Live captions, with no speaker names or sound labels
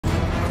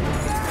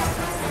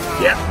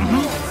Yeah.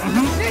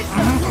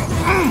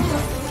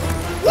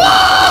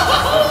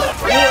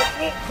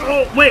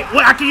 Whoa! Wait,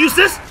 what? I can use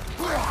this?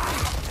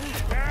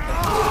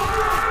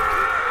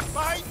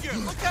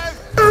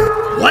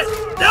 What?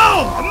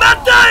 No! I'm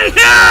not dying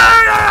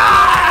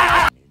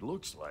here! It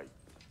looks like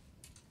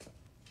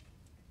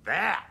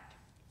that.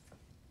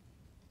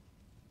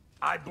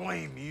 I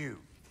blame you.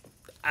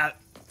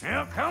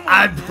 Now, come on,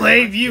 I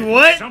blame you.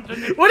 What?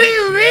 What do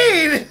you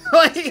mean?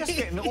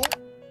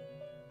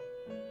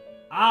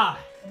 I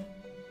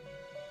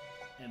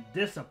am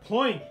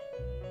disappointed.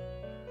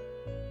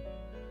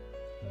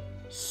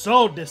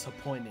 So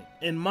disappointed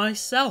in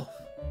myself.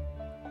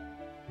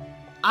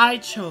 I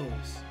chose.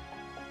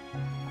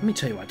 Let me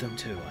tell you what.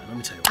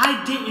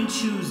 I didn't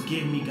choose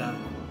Give Me God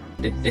of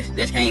War.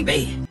 This can't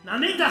be.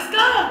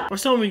 For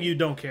some of you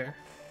don't care,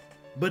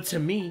 but to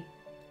me,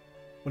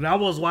 when I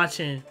was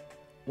watching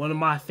one of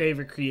my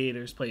favorite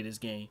creators play this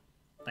game,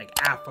 like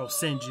Afro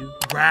Senju,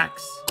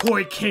 Brax,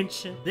 Corey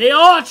Kenshin, they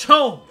all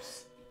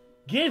chose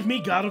Give Me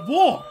God of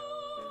War.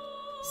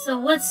 So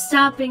what's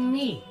stopping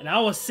me? And I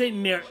was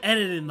sitting there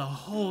editing the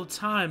whole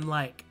time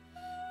like,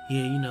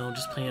 yeah, you know,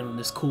 just playing on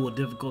this cool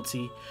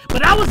difficulty.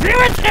 But I was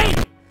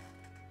irritated!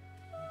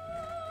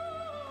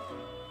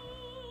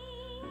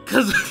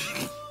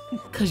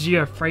 Cause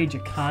you're afraid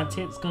your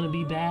content's gonna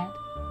be bad?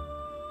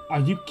 Are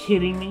you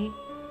kidding me?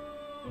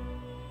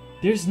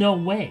 There's no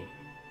way.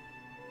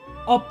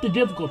 Up the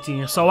difficulty,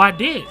 and so I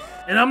did.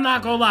 And I'm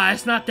not gonna lie,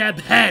 it's not that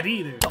bad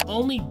either. The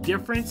only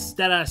difference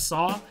that I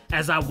saw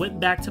as I went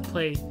back to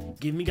play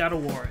Give Me God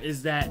of War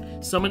is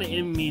that some of the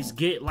enemies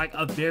get like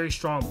a very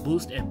strong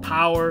boost in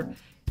power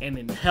and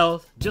in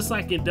health. Just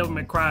like in Devil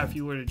May Cry, if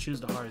you were to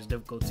choose the hardest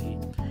difficulty,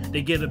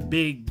 they get a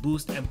big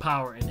boost in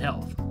power and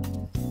health,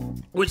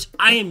 which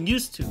I am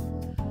used to.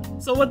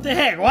 So what the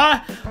heck?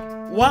 Why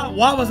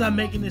was I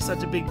making this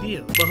such a big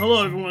deal? But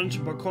hello everyone, it's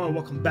your boy Corey.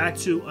 Welcome back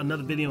to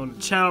another video on the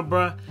channel,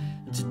 bruh.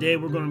 And today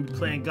we're gonna be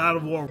playing God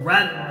of War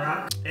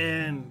Ragnarok.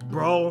 And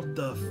bro,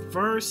 the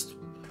first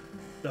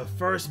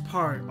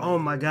part, oh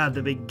my god,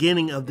 the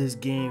beginning of this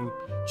game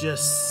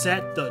just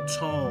set the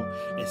tone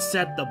and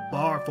set the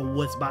bar for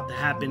what's about to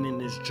happen in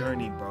this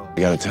journey, bro. I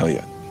gotta tell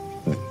you,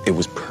 it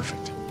was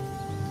perfect.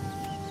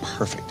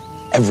 Perfect.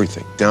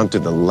 Everything, down to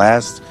the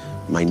last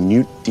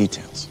minute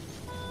details.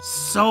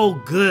 So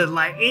good,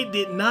 like it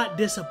did not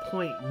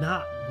disappoint,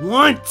 not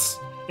once.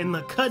 In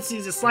the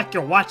cutscenes, it's like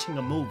you're watching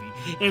a movie.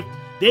 If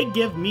they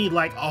give me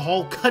like a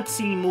whole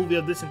cutscene movie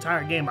of this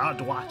entire game, I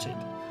would watch it.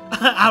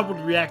 I would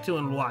react to it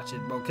and watch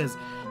it, bro, because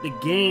the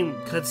game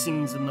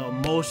cutscenes and the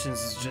emotions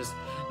is just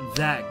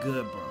that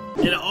good,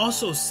 bro. It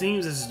also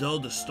seems as though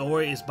the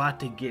story is about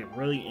to get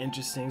really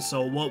interesting.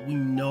 So what we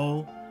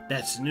know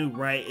that's new,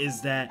 right,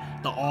 is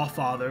that the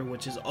Allfather,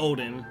 which is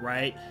Odin,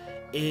 right,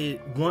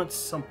 it wants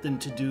something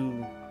to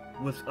do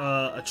with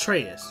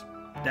Atreus.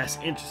 That's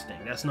interesting.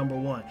 That's number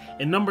one.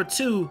 And number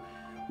two,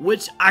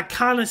 which I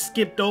kind of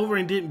skipped over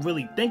and didn't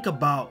really think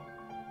about,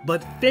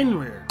 but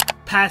Fenrir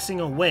passing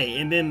away,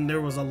 and then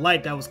there was a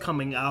light that was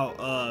coming out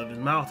of his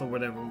mouth or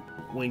whatever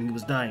when he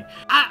was dying.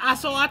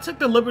 So I took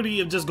the liberty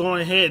of just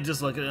going ahead,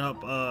 just looking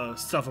up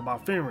stuff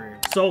about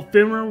Fenrir. So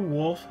Fenrir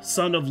Wolf,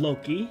 son of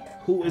Loki,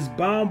 who is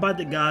bound by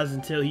the gods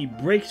until he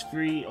breaks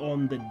free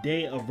on the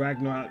day of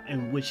Ragnarok,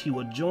 in which he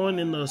will join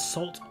in the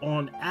assault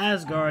on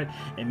Asgard.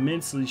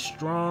 Immensely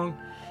strong,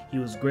 he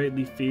was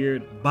greatly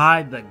feared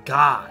by the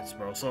gods,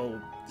 bro.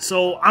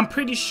 So I'm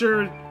pretty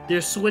sure they're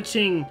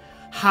switching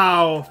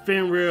how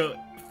Fenrir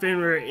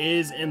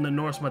is in the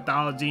Norse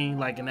mythology,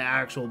 like in the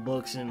actual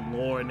books and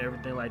lore and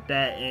everything like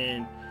that,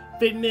 and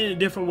fitting in a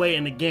different way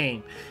in the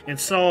game. And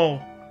so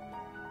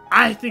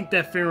I think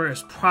that Fenrir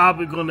is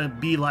probably gonna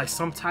be like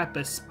some type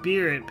of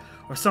spirit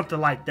or something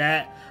like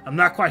that. I'm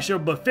not quite sure,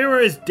 but Fenrir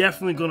is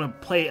definitely gonna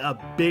play a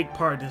big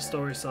part in this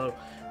story. So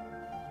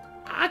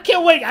I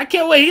can't wait. I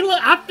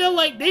feel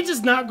like they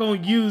just not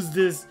gonna use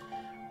this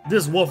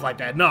wolf like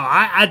that. No,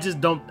 I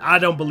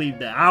don't believe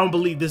that. I don't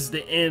believe this is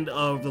the end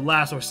of the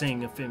last we're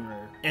seeing of Fenrir.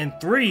 And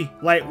 3,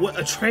 like with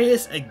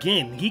Atreus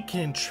again, he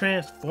can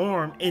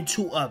transform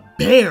into a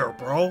bear,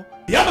 bro.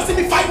 You ever see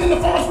me fighting in the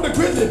forest with a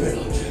grizzly bear?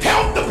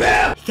 Help the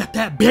bear! He got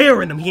that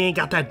bear in him. He ain't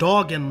got that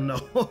dog in him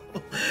though.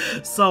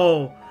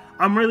 So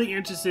I'm really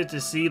interested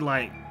to see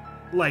like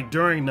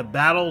during the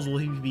battles, will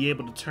he be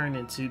able to turn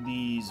into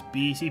these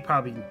beasts? He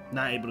probably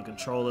not able to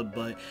control it,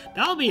 but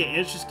that would be an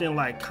interesting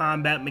like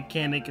combat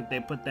mechanic if they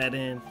put that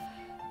in.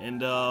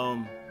 And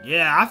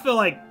yeah, I feel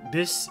like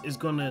this is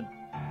gonna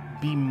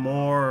be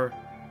more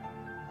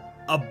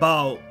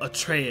about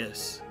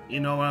Atreus.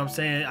 You know what I'm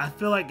saying? I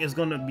feel like it's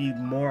gonna be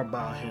more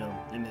about him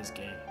in this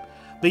game.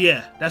 But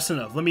yeah, that's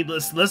enough.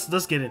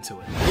 Let's get into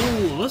it.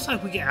 Ooh, looks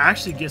like we can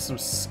actually get some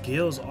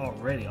skills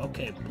already.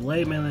 Okay,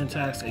 blade melee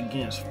attacks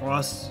against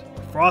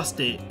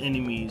frosted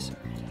enemies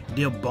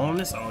deal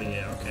bonus. Oh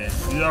yeah, okay.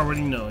 You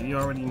already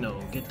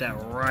know. Get that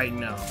right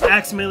now.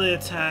 Axe melee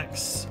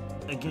attacks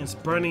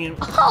against burning.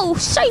 Oh,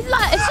 say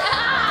less.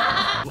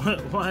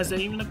 Why is that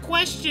even a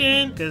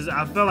question? Because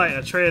I feel like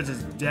Atreus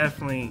is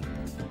definitely.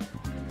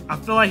 I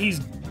feel like he's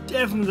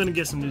definitely gonna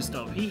get some new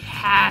stuff. He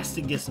has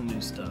to get some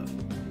new stuff.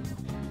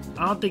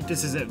 I don't think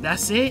this is it.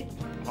 That's it?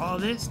 All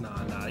this?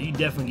 Nah, you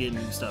definitely get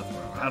new stuff, bro.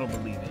 I don't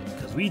believe it.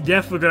 Because we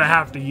definitely gonna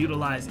have to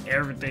utilize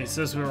everything.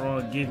 Since we're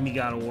on Give Me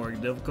God of War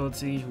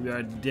difficulty, we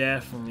are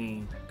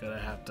definitely gonna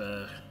have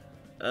to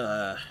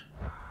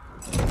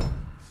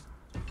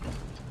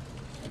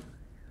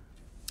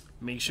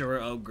make sure we're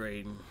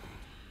upgrading.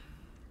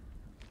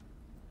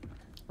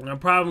 And I'm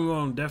probably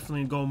gonna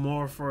definitely go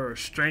more for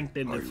strength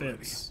and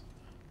defense.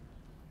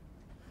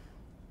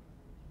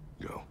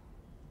 Go.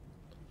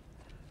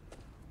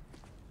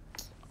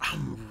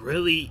 I'm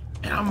really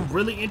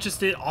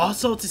interested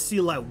also to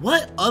see like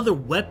what other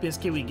weapons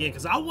can we get,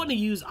 because I want to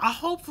use.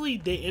 Hopefully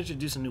they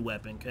introduce a new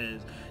weapon,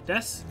 because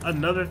that's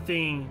another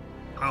thing.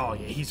 Oh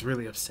yeah, he's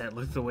really upset.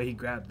 Look at the way he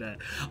grabbed that.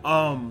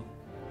 And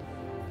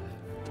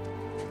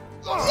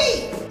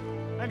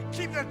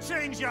keep the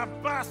change, you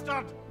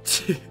bastard!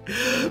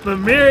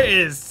 Mimir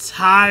is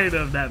tired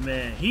of that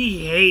man.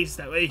 He hates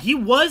that way. He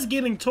was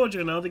getting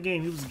tortured in the other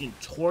game. He was getting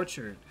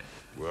tortured.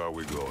 Where are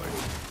we going?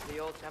 The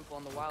old temple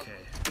on the wild.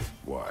 Okay.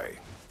 Why?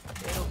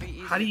 It'll be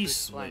easy How do you to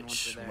explain once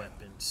switch you're there.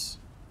 weapons?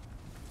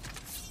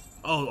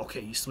 Oh,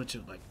 okay. You switch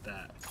it like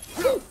that.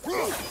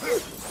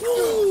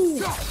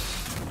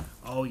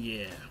 Oh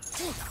yeah.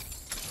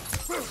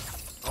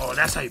 Oh,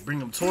 that's how you bring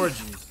them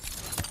towards you.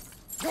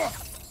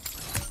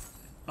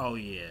 Oh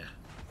yeah.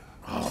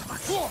 Oh my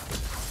God.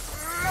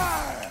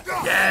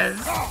 Yes.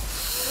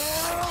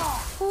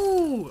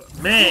 Ooh.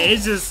 Man,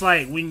 it's just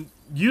like when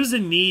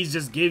using these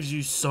just gives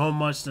you so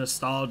much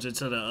nostalgia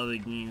to the other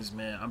games,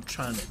 man. I'm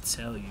trying to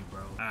tell you, bro.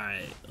 All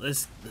right,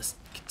 let's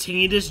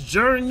continue this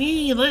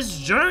journey. Let's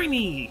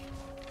journey.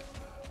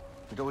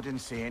 Godot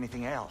didn't say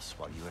anything else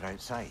while you were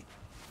outside.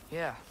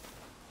 Yeah,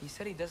 he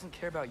said he doesn't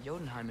care about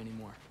Jotunheim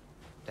anymore.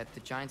 That the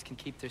giants can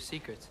keep their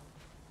secrets.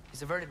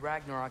 He's averted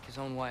Ragnarok his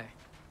own way.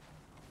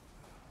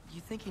 You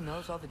think he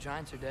knows all the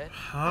giants are dead?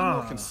 I'm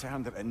more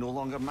concerned that it no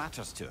longer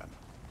matters to him.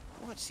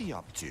 What's he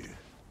up to?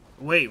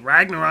 Wait,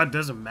 Ragnarok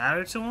doesn't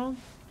matter to him?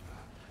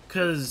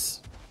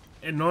 Because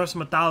in Norse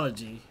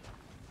mythology,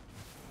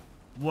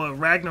 what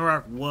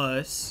Ragnarok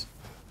was,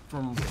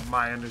 from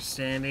my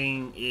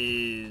understanding,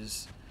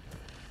 is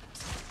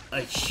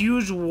a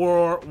huge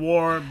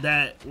war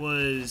that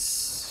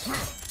was...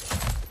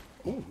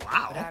 Oh,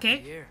 wow,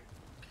 okay.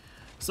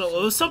 So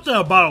it was something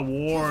about a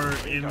war,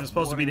 and it was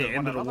supposed to be the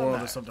end of the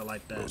world or something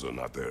like that. Those are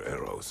not their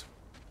arrows.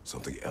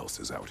 Something else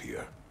is out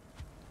here.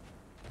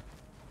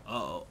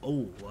 Uh-oh.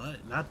 Oh,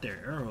 what? Not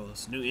their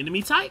arrows. New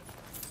enemy type?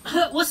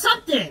 What's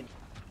up then?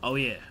 Oh,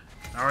 yeah.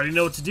 I already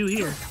know what to do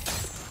here.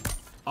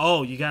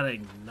 Oh, you gotta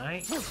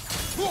ignite?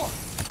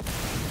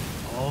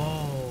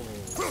 Oh.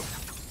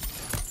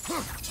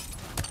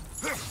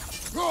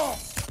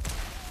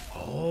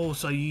 Oh,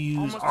 so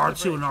you use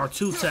R2 and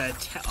R2 to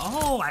attack.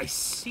 Oh, I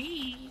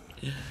see.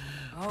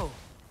 Oh,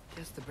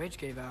 guess the bridge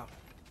gave out.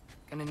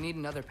 Gonna need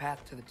another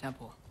path to the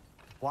temple.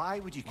 Why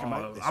would you come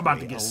out this I'm about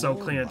to way get so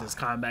alone, clean at lad? this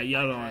combat.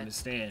 Y'all don't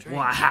understand. Dreams.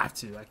 Well, I have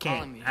to. I Calling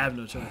can't. me. I have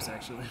no choice,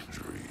 actually.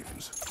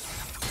 Dreams.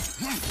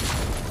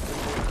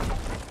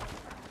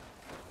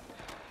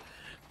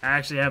 I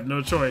actually have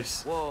no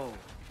choice. Whoa,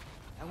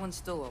 that one's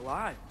still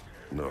alive.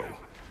 No.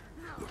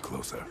 Look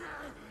closer.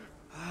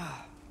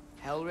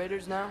 Hell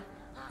Raiders now?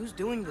 Who's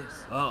doing this?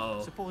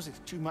 Uh-oh. Suppose it's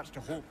too much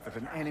to hope that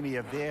an enemy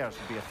of theirs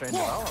would be a friend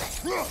of ours.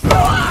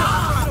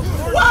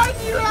 Why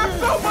do you have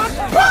so much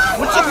power?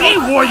 What you mean,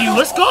 Waryu?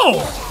 Let's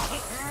go!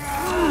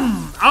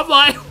 I'm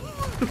like...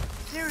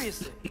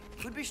 Seriously,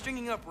 who'd be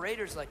stringing up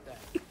raiders like that?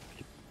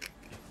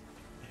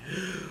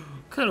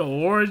 Could've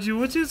warned you.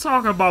 What you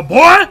talking about,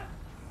 boy?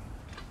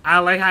 I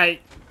like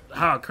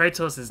how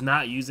Kratos is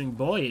not using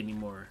boy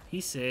anymore.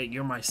 He said,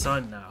 "You're my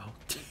son now."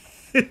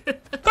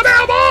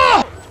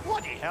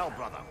 Bloody hell,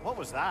 brother. What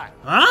was that?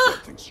 Huh?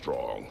 Something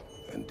strong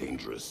and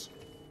dangerous.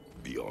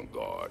 Be on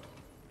guard.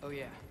 Oh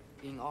yeah,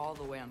 being all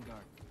the way on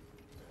guard.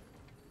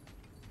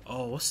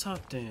 Oh, what's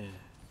up then?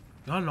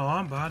 Y'all know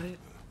I'm about it.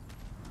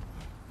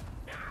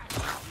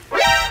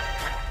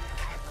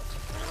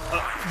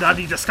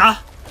 Daddy Deska?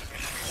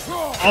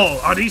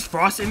 Oh, are these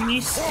frost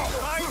enemies?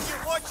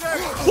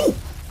 Ooh.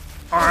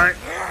 Alright.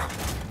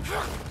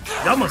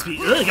 Y'all must be,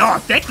 y'all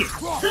affected.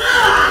 Come on,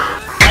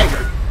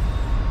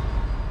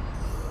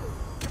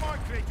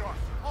 Kratos.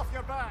 Off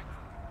your back.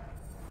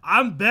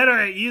 I'm better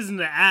at using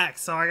the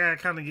axe, so I gotta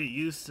kind of get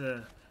used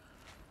to...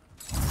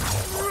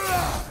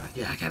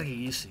 Yeah, I gotta get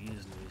used to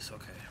using these,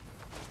 okay.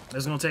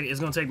 It's gonna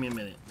take me a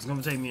minute. It's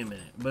gonna take me a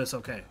minute, but it's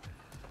okay.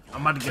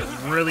 I'm about to get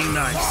really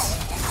nice.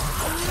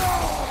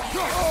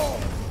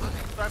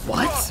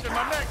 What?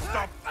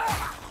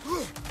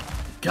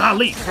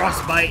 Golly,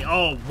 frostbite.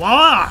 Oh,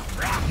 wow.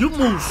 You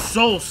move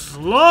so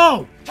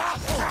slow.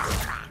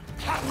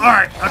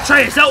 Alright,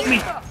 Atreus, help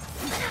me.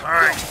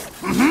 Alright.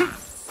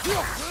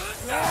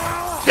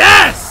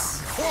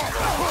 Yes!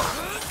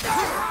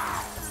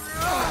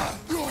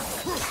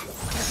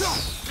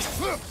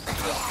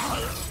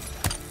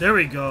 There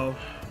we go.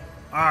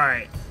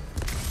 Alright.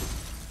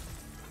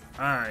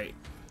 Alright.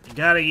 You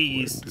gotta get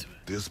used to it.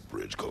 This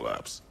bridge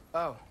collapse.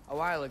 Oh, a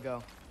while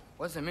ago.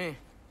 Wasn't me.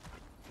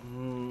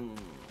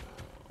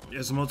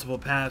 There's multiple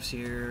paths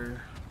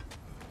here.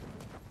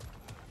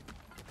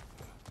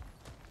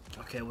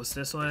 Okay, what's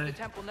this way? The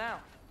temple now.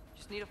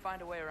 Just need to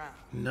find a way around.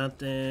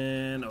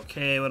 Nothing.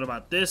 Okay, what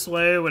about this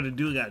way where the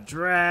dude got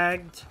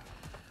dragged?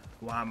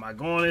 Why am I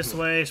going this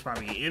way? It's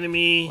probably an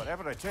enemy.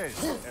 Whatever it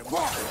is, it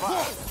works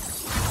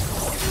fast.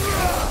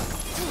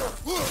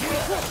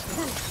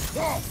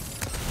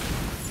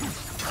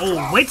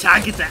 Oh, wait till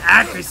I get the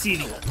accuracy.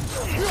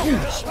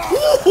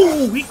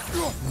 Ooh,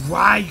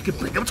 right, you can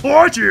bring him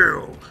towards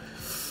you.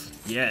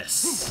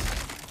 Yes.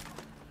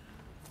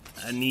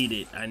 I need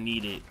it. I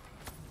need it.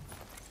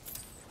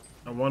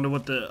 I wonder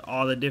what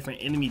all the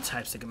different enemy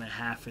types are gonna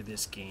have for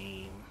this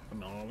game.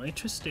 I'm all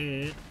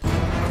interested.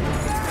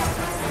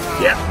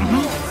 Yep.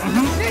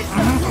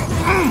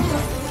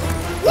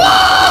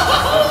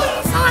 Whoa!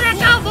 You saw that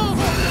combo!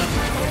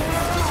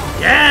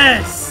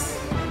 Yes.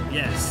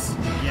 Yes.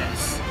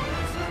 Yes.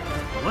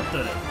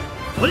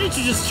 What did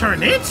you just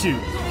turn into?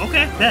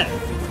 Okay, bet.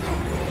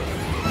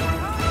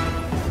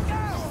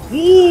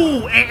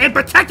 Ooh, and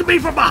protect me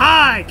from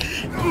behind.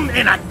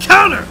 And I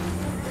counter.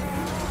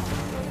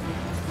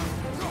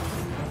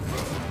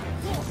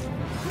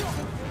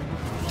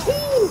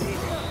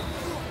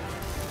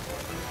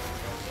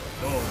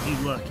 Oh, you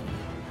lucky.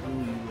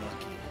 Ooh, you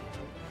lucky.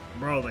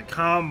 Bro, the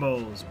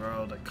combos,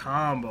 bro. The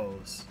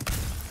combos.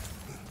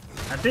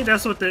 I think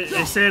that's what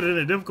it said in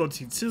the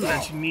difficulty, too,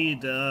 that you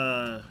need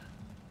to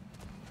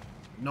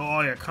know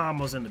all your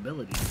combos and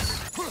abilities.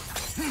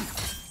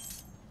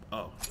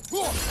 Oh.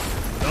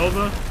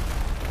 Nova?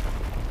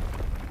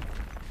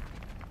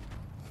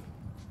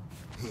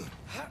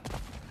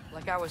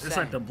 Like I was It's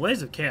saying, like the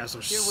Blades of Chaos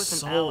are here was an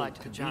so ally to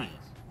the convenient.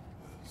 Giants.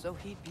 So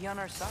he'd be on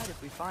our side if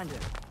we find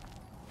him.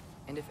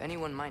 And if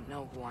anyone might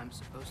know who I'm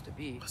supposed to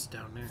be, What's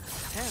down there?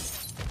 it's him.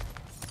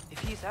 If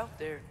he's out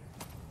there,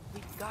 we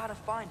gotta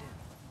find him.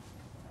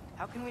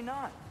 How can we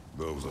not?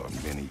 Those are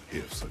many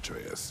ifs,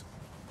 Atreus.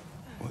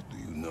 What do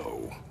you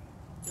know?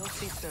 You'll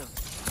see soon.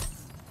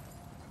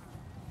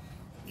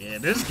 Yeah,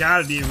 there's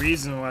gotta be a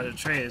reason why the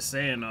tray is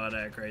saying all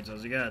that,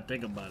 Kratos. You gotta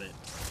think about it.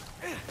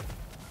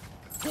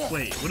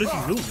 Wait, what if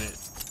you move it?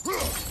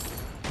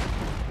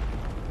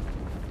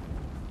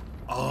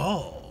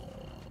 Oh.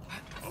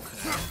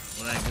 Okay.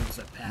 Will that give us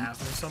a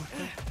path or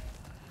something?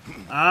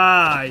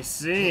 Ah, I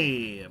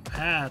see. A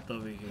path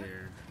over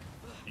here.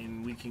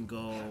 And we can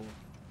go...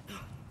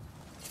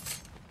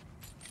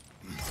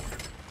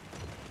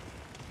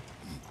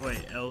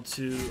 Wait,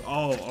 L2.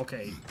 Oh,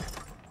 okay.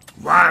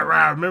 Right,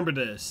 I remember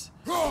this.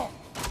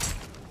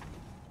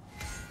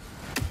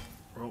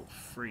 Rope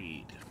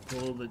freed.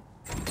 Pull the...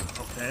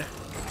 Okay.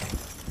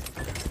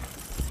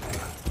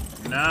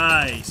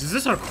 Nice. Is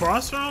this a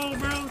crossroad,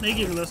 bro? They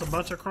giving us a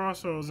bunch of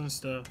crossroads and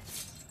stuff.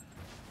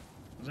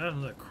 Is that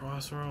another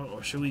crossroad?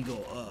 Or should we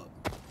go up?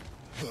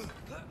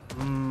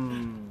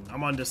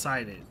 I'm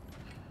undecided.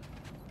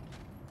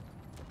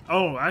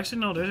 Oh, actually,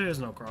 no, there is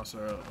no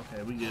crossroad.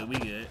 Okay, we good, we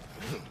good.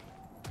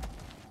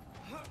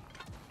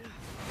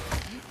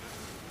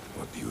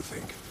 What do you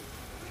think?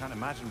 Can't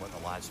imagine what the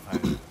lad's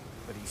found,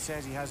 but he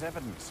says he has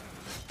evidence.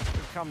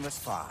 We've come this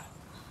far.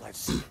 Let's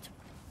see it.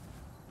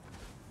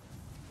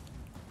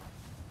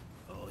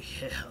 Oh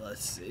yeah,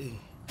 let's see.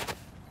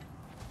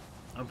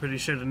 I'm pretty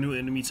sure the new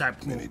enemy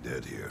type Many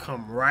dead here.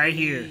 come right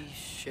here. We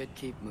should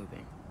keep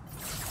moving.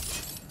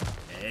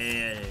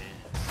 And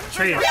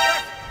trade.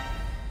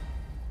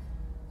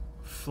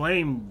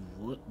 Flame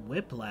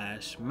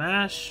whiplash.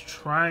 Mash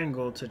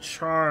triangle to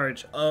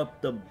charge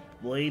up the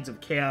Blades of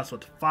Chaos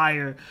with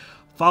fire.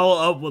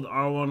 Follow up with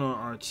R1 or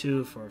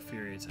R2 for a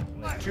fury attack.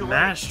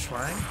 Mash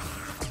triangle?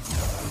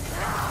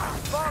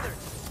 Father,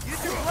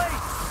 use your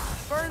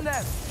blades. Burn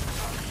them.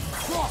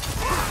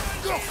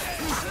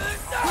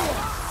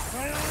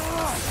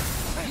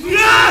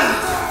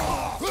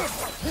 Yeah!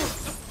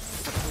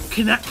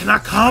 Can I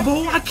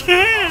combo? I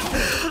can!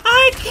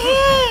 I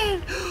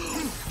can!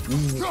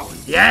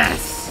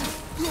 Yes!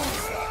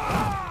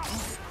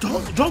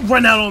 Don't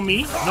run out on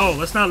me. No,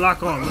 let's not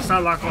lock on. Let's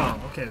not lock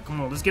on. Okay, come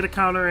on. Let's get a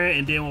counter in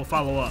and then we'll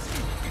follow up.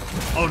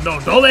 Oh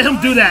no, don't let him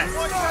do that.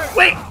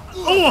 Wait!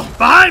 Oh,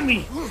 behind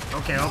me!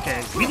 Okay,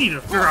 okay. We need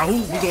to figure out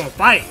who we're gonna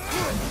fight.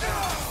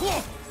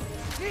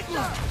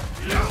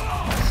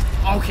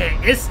 Okay,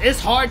 it's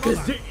hard because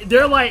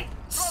they're like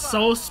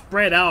so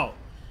spread out.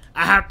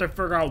 I have to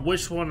figure out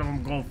which one of them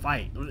I'm gonna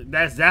fight.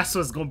 That's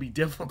what's gonna be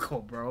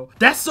difficult, bro.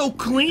 That's so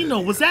clean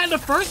though. Was that in the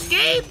first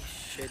game?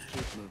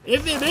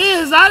 If it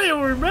is, I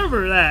didn't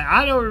remember that.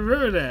 I don't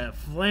remember that.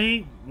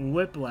 Flame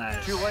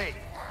whiplash. Too late.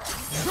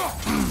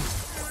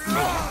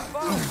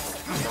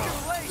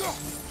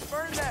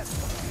 Burn them.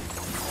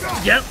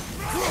 Yep.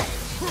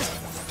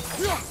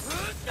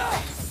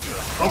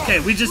 Okay,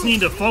 we just need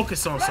to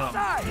focus on something.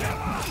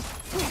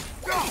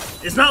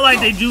 It's not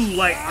like they do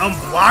like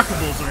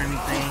unblockables or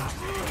anything.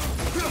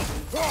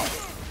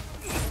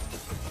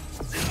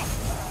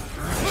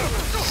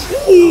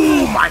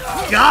 Oh my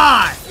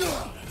god!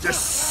 They're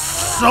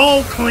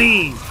so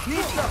clean.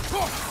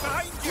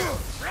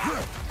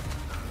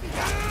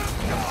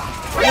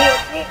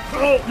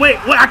 Oh, wait,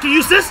 what? I can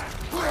use this?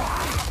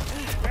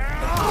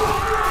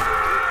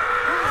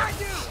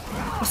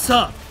 What's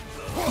up?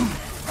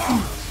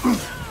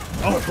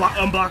 Oh,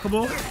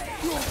 unblockable?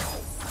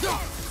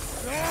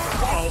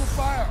 Oh.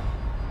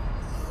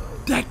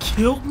 That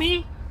killed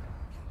me?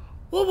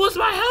 What was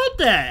my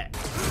health at?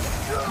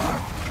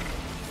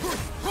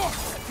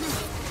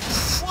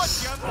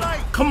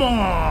 Come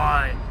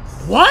on.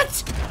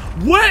 What?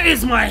 Where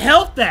is my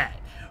health at?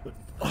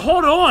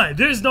 Hold on.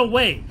 There's no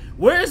way.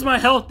 Where is my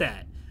health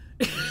at?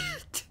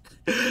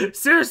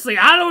 Seriously,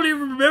 I don't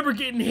even remember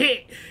getting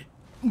hit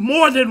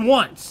more than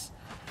once.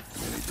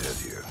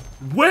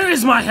 Where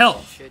is my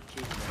health?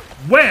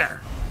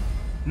 Where?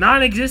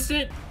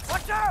 Non-existent?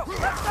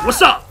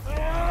 What's up?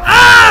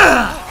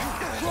 Ah!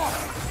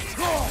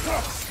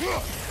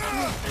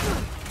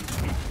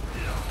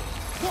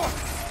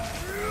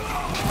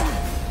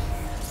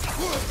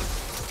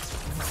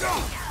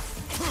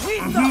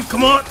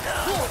 Come on.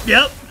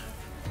 Yep.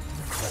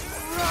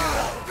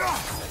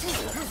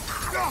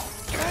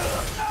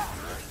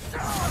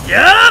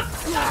 Yep.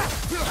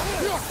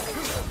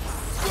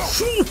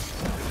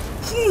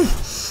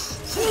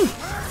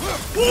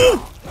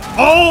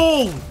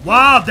 Oh,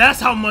 wow, that's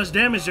how much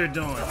damage they're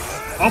doing.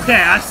 Okay,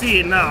 I see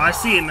it now. I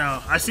see it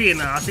now. I see it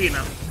now. I see it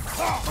now.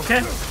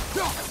 Okay.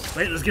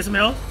 Wait, let's get some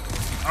health.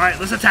 All right,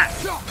 let's attack.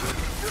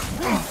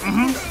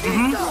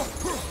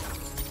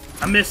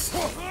 I missed.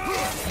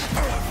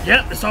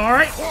 Yep, it's all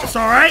right. It's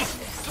all right.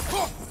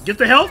 Get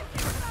the health.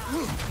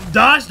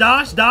 Dodge,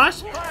 dodge,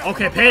 dodge.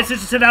 Okay, pay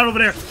attention to that over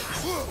there.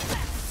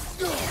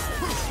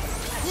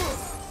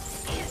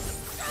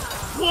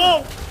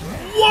 Whoa!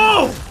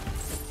 Whoa!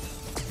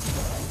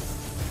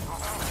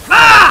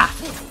 Ah!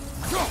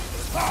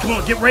 Come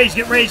on, get rage,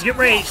 get rage, get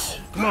rage.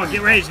 Come on,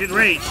 get rage, get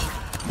rage.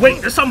 Wait,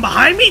 there's something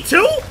behind me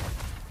too?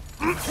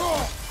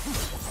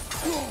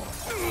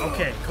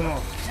 Okay, come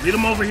on. Lead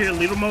him over here,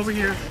 lead him over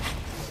here.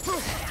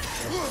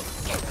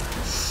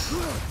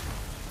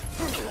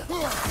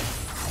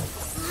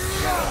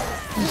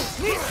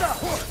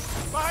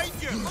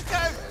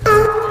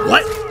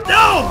 What?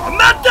 No! I'm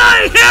not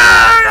dying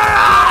here!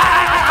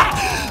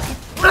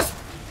 Let's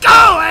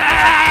go!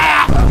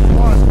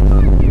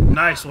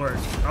 Nice work.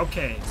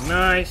 Okay,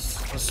 nice.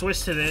 Let's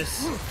switch to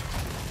this.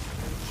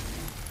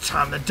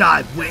 Time to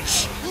die,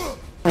 witch.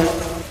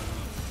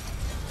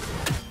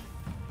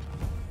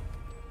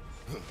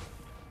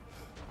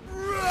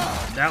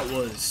 That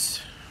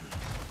was...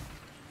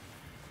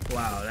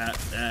 Wow,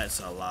 that's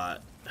a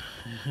lot.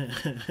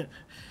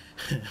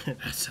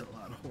 That's a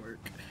lot of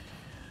work.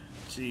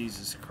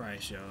 Jesus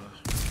Christ, y'all.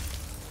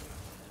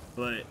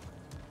 But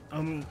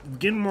I'm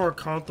getting more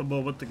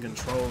comfortable with the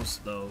controls,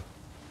 though.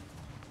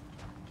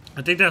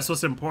 I think that's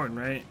what's important,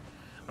 right?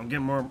 I'm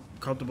getting more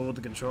comfortable with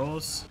the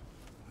controls.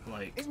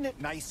 Like, isn't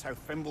it nice how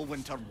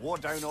Fimbulwinter wore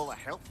down all the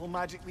helpful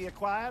magic we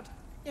acquired?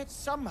 Yet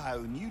somehow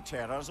new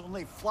terrors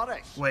only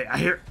flourish. Wait, I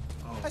hear.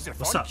 Oh,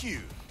 what's up?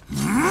 Cue.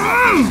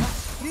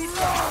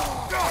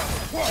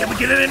 Can we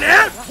get it in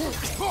there?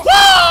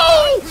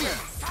 Whoa!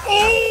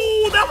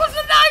 Oh, that was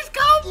a nice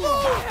combo!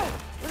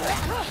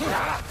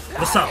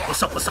 What's up?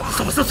 What's up? What's up? What's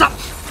up? What's up?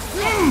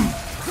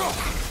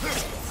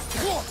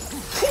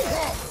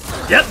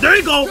 Yep, there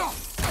you go.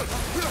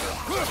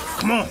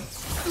 Come on.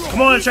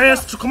 Come on,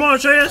 Atreus. Come on,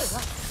 Atreus.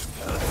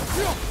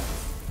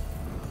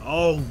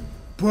 Oh,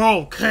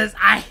 bro, because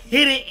I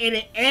hit it in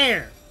the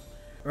air.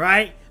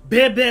 Right?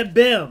 Bam, bam,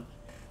 bam.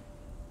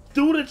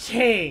 Through the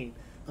chain.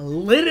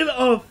 Lit it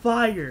on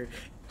fire.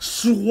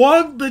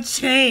 Swung the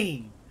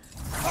chain.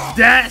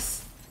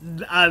 That's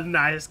a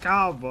nice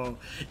combo.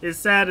 It's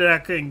sad that I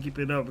couldn't keep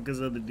it up because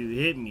the other dude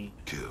hit me.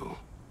 Kill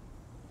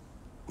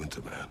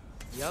Winterman.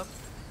 Yup,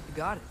 you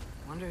got it.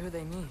 Wonder who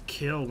they mean.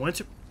 Kill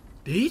Winter.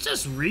 Did he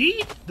just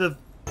read the?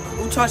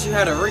 Who taught you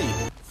how to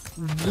read?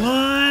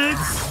 What?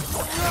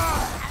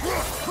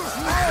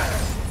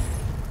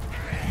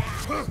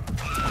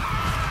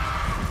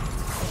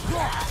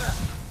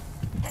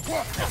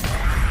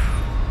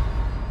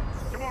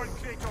 Come on,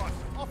 Kratos,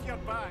 off your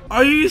back.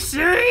 Are you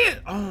serious?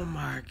 Oh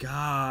my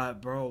god,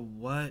 bro,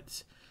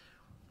 what?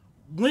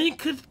 When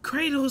could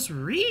Kratos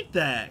read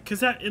that?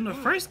 Cause in the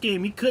first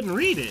game he couldn't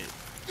read it.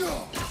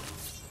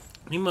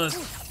 He must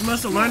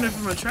have learned it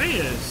from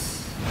Atreus.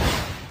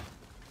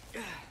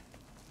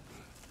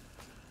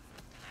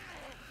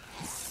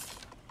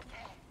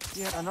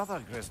 Yet another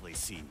grisly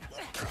scene.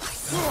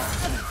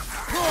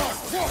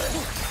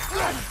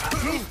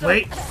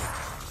 Wait.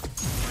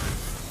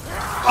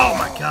 Oh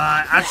my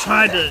god, I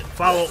tried to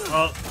follow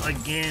up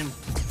again.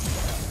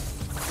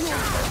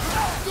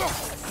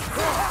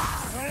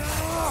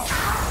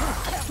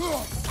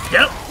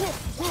 Yep.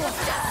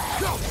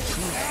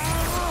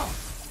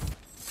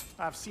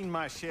 I've seen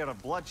my share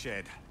of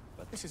bloodshed,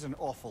 but this is an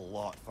awful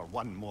lot for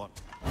one more.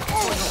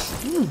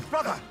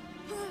 Brother!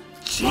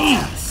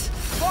 Jeez.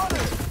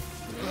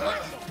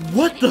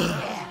 What the?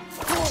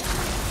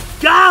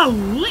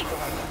 Golly!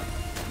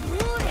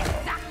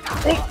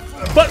 Oh,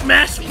 butt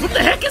mash! What the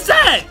heck is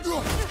that?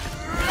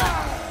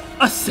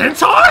 A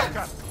centaur?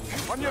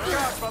 On your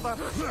guard, brother.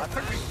 I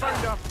think we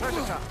found our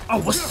predator. Oh,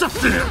 what's up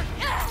there?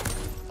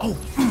 Oh.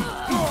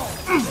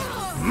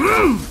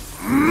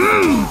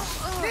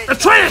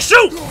 Atreus,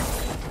 shoot!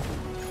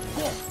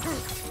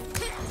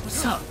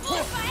 What's up?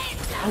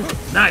 Oh,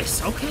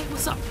 nice. Okay,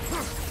 what's up?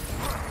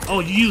 Oh,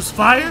 you use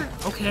fire?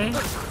 Okay.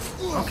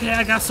 Okay,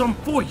 I got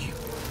something for you.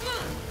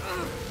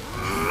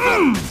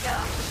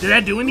 Did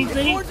that do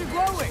anything? Hordes are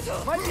glowing.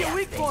 Might be a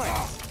weak point.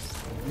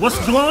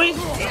 What's glowing?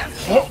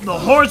 The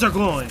hordes are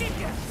glowing.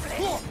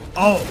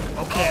 Oh,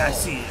 okay, I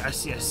see. I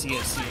see.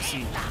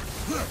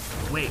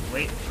 Wait.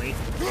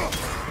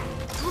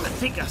 I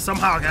think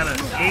somehow I gotta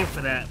aim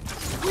for that.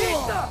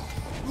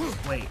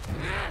 Wait.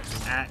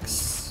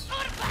 Axe.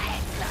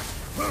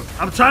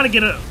 I'm trying to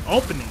get an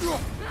opening.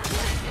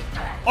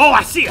 Oh,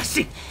 I see.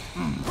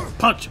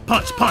 Punch.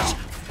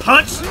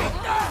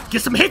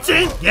 Get some hits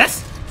in.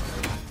 Yes.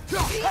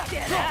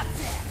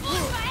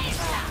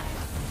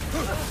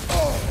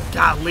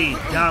 Golly.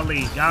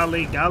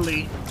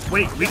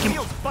 Wait, we can.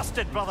 Shield's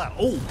busted, brother.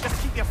 Oh.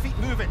 Just keep your feet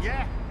moving,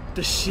 yeah?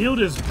 The shield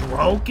is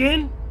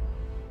broken?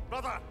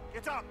 Brother,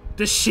 get up.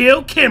 The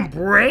shield can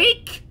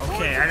break?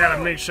 Okay, I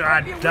gotta make sure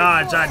I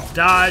dodge,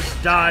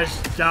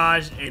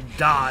 and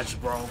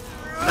dodge, bro.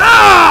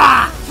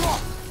 Ah!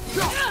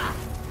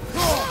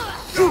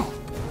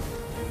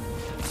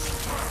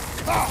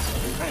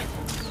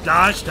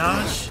 Dodge.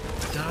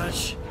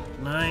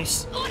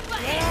 Nice.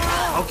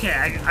 Okay,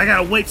 I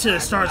gotta wait till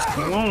it starts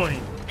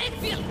glowing.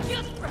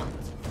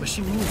 But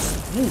she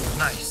moves. Ooh,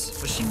 nice.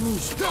 But she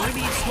moves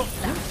pretty slow.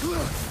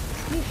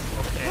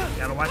 Okay,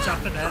 gotta watch out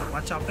for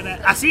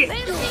that. I see it.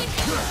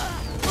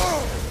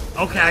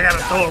 Okay, I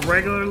gotta throw it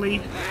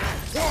regularly.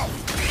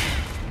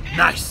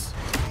 Nice.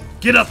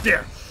 Get up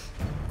there.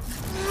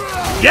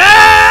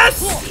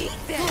 Yes!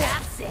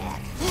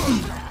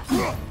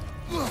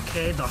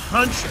 Okay, the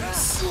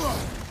Huntress.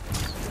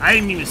 I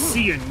didn't even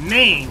see your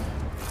name.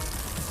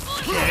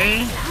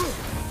 Okay.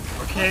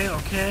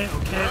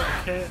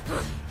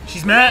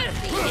 She's mad.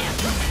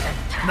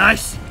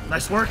 Nice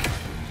work.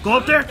 Go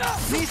up there.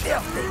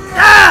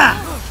 Ah!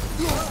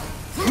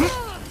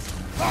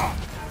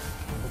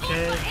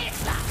 Okay.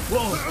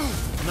 Whoa.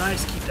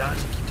 Nice. Keep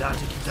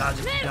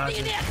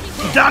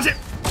dodging.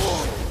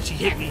 She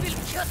hit me.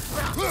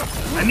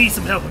 I need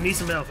some help.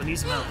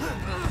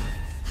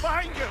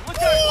 Behind you,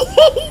 look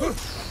out!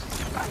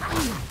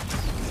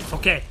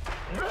 Okay.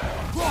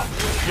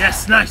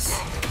 Yes, nice.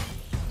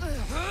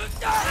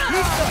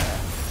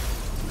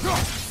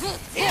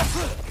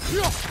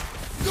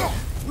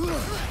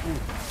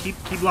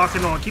 Keep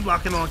locking on.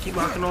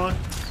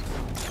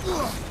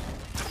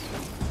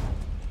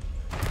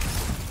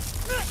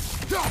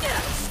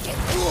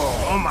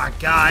 Oh my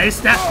god, it's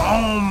that.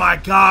 Oh my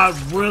god,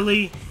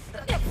 really?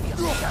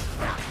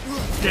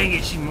 Dang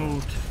it, she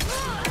moved.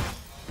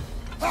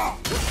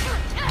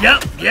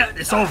 Yep,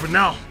 it's over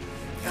now.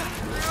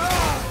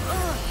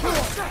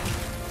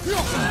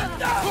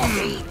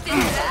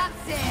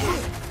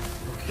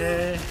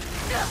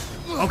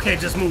 Okay,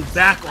 just move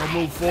back or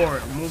move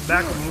forward.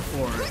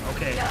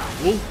 Okay.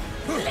 Ooh.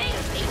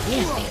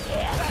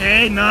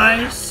 Okay,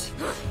 nice.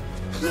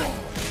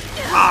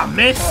 Ah,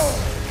 miss.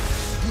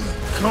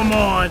 Come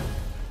on.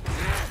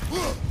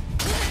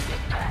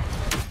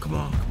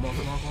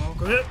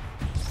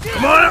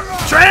 Come on,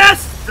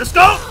 Atreus! Let's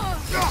go!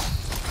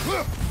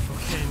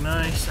 Okay,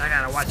 nice. I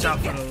gotta watch out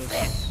for those.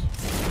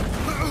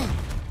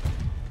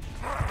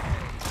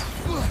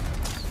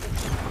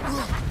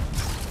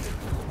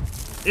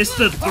 It's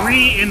the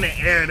 3 in the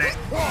air that...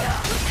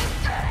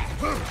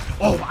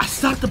 Oh, I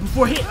stopped it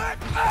before it hit.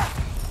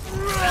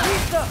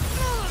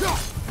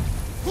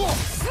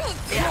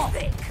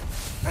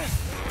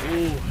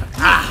 Ooh.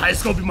 Ah,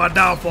 it's gonna be my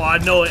downfall. I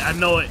know it.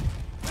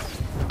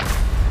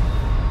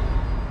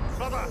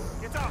 Brother,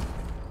 get up!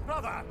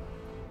 Brother!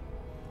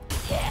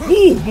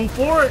 Ooh, move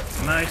forward.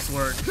 Nice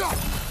work.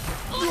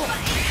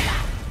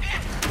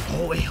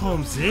 Oh, it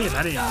homes in.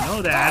 I didn't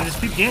know that. I just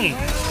keep game.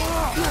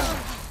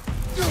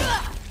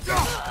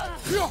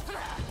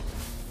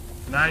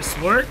 Nice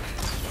work.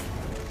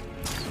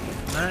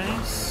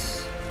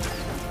 Nice.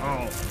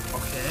 Oh,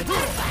 okay.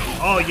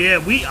 Oh yeah,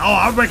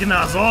 I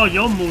recognize all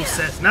your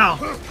movesets now.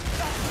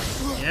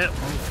 Yep,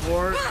 move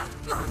forward.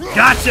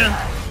 Gotcha.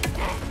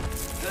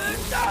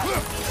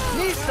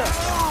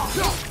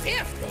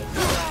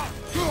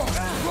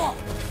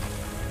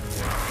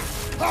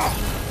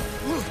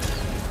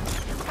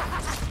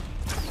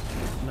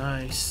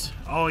 Nice.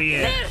 Oh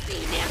yeah.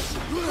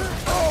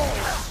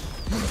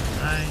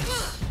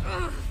 Nice.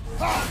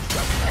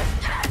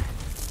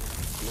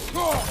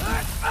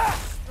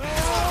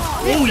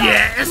 Oh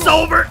yeah, it's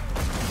over.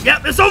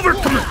 Yep, it's over.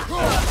 Come on.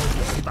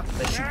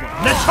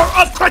 Mess her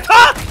up,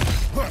 Kratos!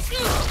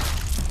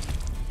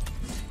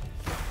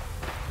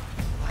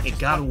 In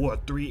God of War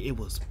 3, it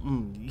was.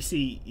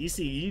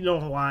 You know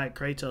why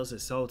Kratos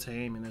is so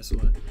tame in this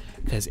one?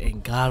 Because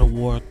in God of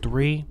War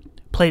 3,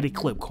 play the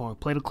clip, Corn.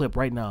 Play the clip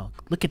right now.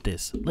 Look at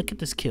this. Look at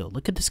this kill.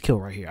 Look at this kill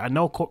right here. I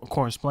know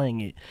Corn's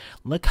playing it.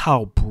 Look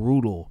how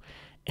brutal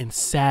and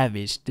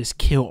savage this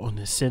kill on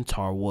the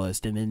Centaur was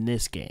than in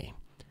this game.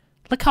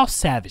 Look how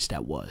savage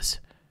that was.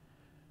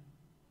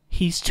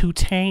 He's too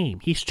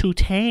tame. He's too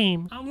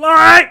tame. I'm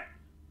like,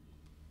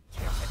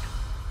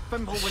 bro,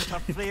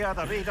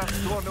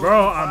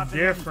 I'm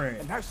different.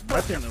 And now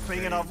Nothing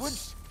spring in our upgrades.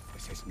 woods.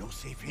 This is no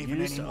safe haven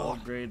Use to anymore.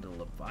 upgrade the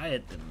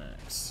Leviathan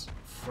next.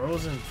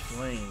 Frozen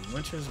Flame.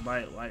 Winter's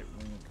Bite Light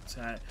Ring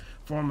attack.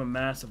 Form a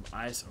mass of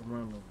ice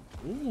around the...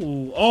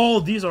 Ooh. Oh,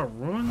 these are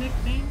runic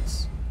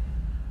things?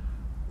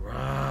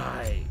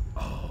 Right.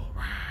 Oh,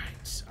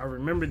 right. I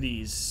remember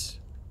these.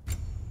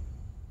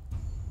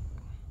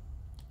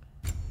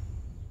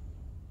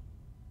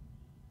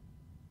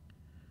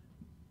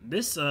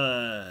 This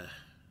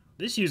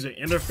user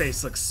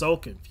interface looks so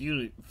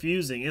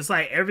confusing. It's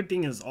like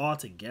everything is all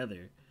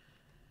together.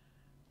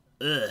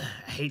 Ugh,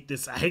 I hate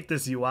this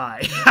UI.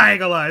 I ain't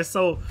gonna lie, it's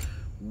so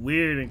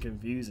weird and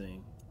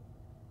confusing.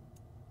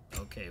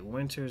 Okay,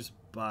 Winter's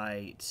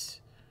Bite.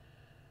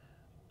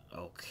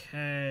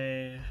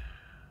 Okay.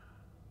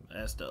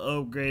 That's the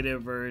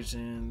upgraded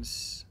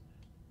versions.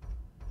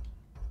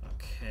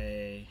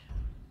 Okay.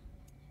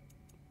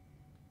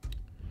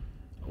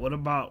 What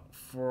about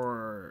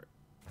for...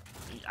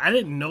 I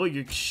didn't know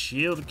your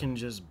shield can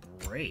just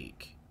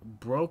break.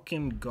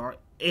 Broken guard.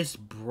 It's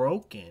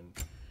broken.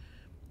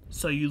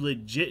 So you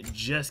legit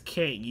just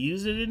can't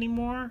use it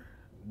anymore?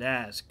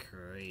 That's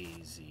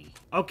crazy.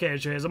 Okay,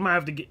 Atreus, I'm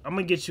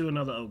gonna get you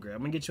another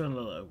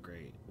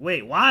upgrade.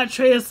 Wait, why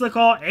Atreus look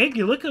all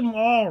angry? Look at him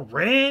all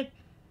red.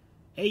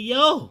 Hey,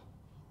 yo.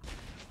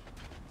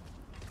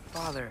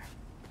 Father,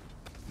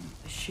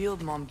 the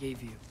shield Mom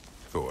gave you.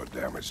 Thor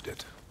damaged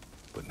it.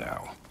 But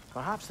now,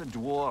 Perhaps the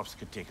dwarves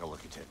could take a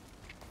look at it.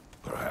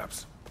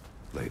 perhaps,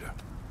 later.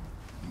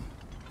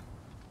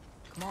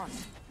 Come on,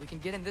 we can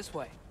get in this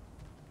way.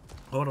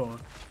 Hold on.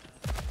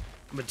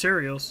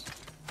 Materials.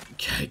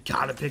 Okay,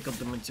 gotta pick up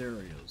the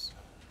materials.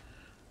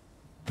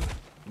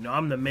 You know,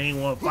 I'm the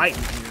main one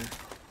fighting here.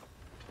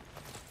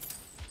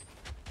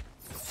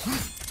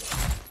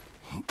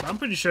 I'm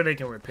pretty sure they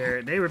can repair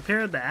it. They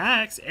repaired the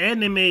axe,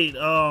 and they made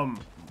Mjolnir.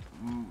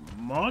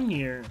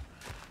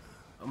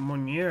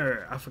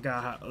 I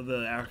forgot how,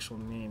 the actual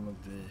name of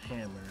the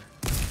hammer,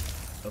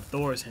 of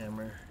Thor's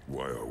hammer.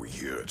 Why are we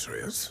here,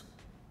 Atreus?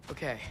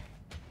 Okay.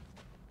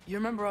 You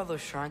remember all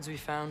those shrines we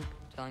found,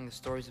 telling the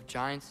stories of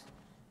giants?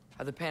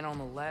 How the panel on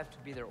the left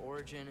would be their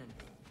origin, and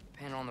the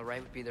panel on the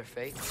right would be their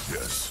fate?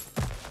 Yes,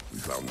 we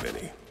found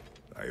many.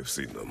 I have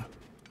seen them.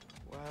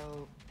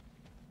 Well,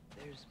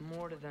 there's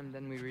more to them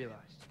than we realized.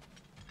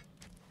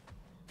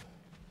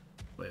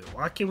 Wait,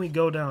 why can't we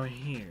go down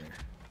here?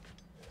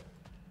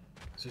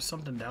 Is there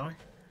something down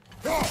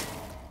here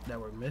that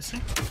we're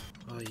missing?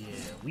 Oh yeah,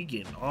 we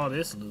getting all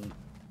this loot.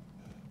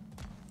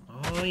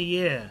 Oh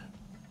yeah.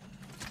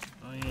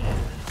 Oh yeah.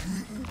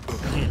 We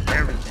getting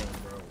everything,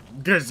 bro.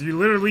 Because you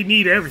literally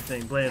need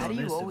everything playing How on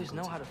do this. you always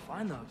know how to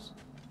find those?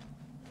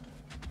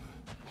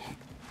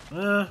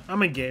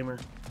 I'm a gamer.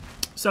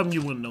 Something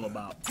you wouldn't know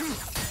about.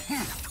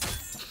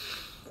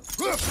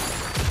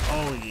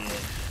 Oh yeah.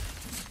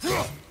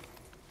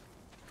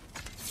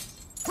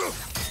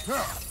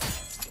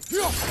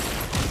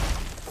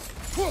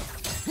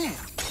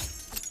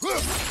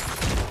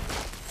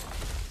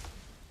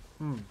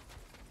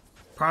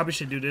 Probably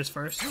should do this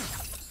first.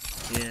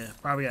 Yeah,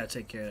 probably gotta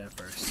take care of that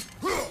first.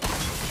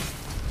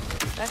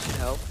 That should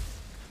help.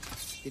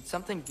 Did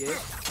something give?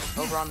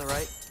 Over on the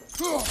right?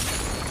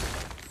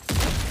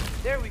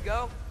 There we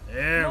go.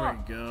 There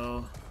we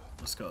go.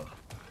 Let's go.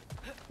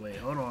 Wait,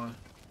 hold on.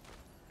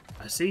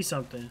 I see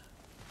something.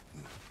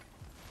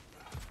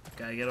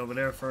 Gotta get over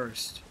there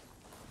first.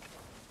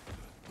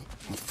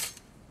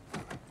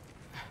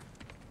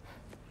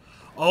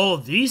 Oh,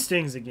 these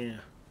things again.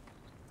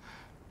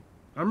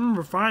 I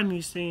remember finding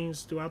these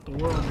things throughout the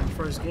world in the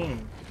first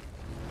game.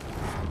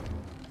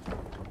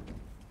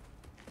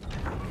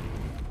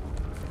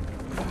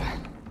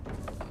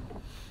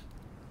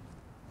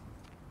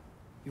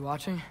 You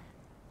watching?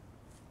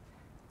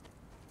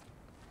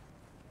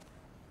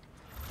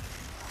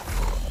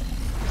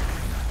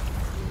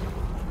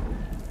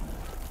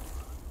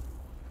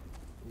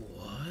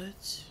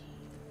 What?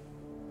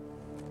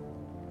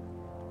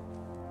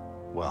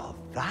 Well,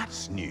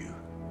 that's new.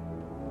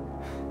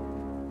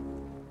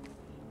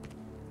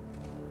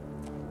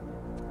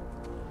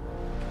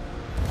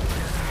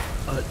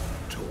 A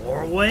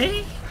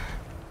doorway?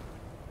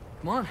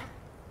 Come on.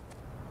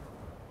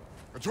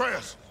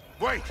 Atreus,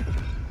 wait!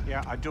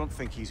 Yeah, I don't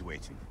think he's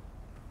waiting.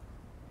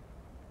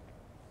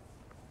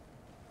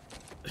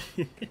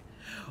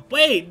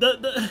 Wait,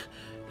 but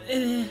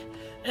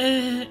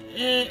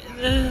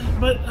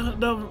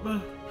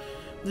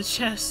the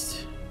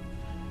chest.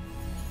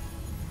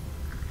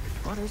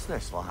 What is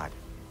this, lad?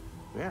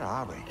 Where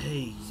are we?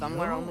 Hey,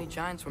 Somewhere yo. only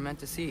giants were meant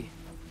to see.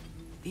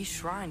 These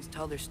shrines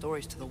tell their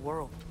stories to the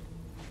world.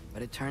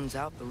 But it turns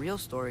out the real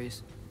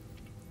stories,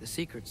 the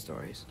secret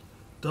stories,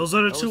 Those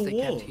are the those two they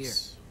kept here.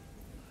 wolves.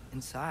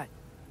 Inside.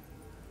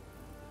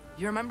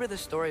 You remember the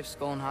story of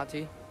Skull and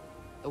Hati?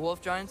 The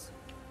wolf giants?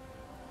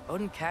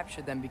 Odin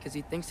captured them because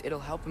he thinks it'll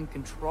help him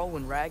control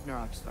when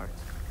Ragnarok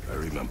starts. I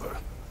remember.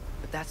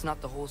 But that's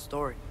not the whole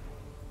story.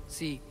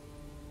 See,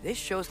 this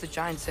shows the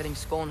giants setting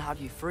Skull and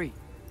Hobby free.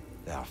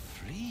 They're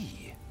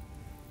free.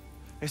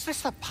 Is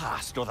this the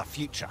past or the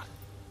future?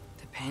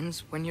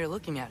 Depends when you're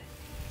looking at it.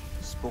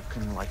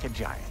 Spoken like a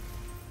giant.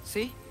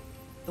 See?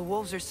 The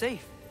wolves are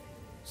safe.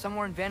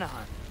 Somewhere in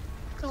Vanaheim.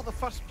 Not the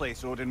first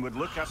place Odin would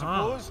look, I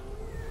suppose.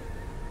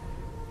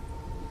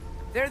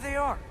 There they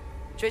are,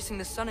 chasing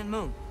the sun and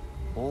moon.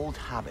 Old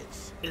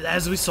habits.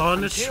 As we saw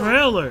in the Until,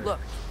 trailer. Look,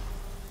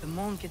 the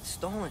moon gets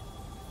stolen.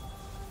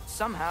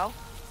 Somehow.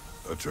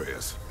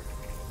 Atreus.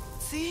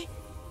 See?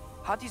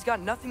 Hati's got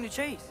nothing to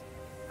chase.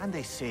 And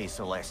they say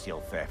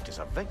celestial theft is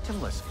a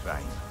victimless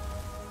crime.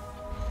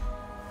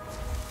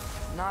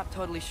 Not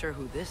totally sure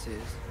who this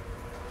is,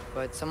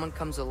 but someone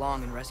comes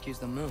along and rescues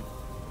the moon.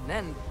 And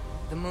then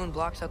the moon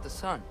blocks out the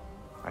sun.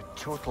 A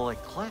total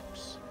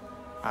eclipse.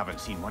 I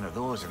haven't seen one of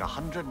those in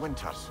 100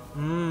 winters.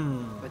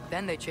 But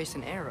then they chase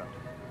an arrow,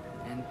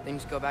 and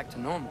things go back to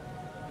normal.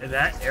 And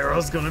that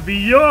arrow's gonna be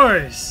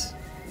yours.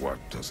 What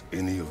does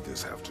any of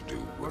this have to do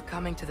with... We're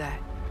coming to that.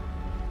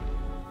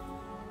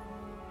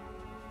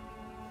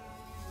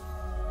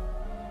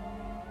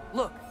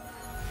 Look,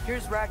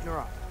 here's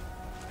Ragnarok.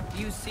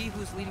 Do you see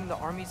who's leading the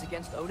armies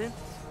against Odin?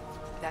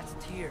 That's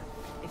Tyr.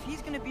 If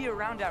he's gonna be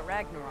around at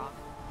Ragnarok,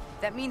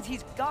 that means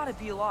he's gotta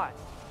be alive.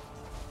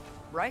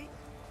 Right?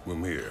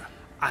 Mimir,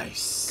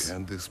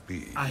 can this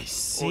be? I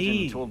see.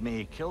 Odin told me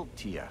he killed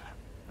Tyr,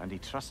 and he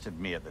trusted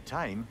me at the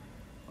time,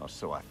 or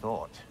so I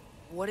thought.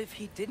 What if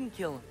he didn't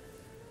kill him?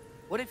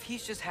 What if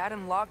he's just had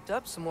him locked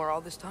up somewhere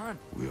all this time?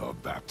 We are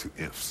back to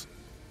ifs.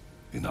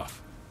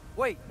 Enough.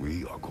 Wait,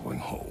 We are going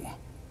home.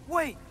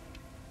 wait!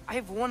 I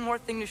have one more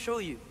thing to show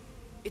you.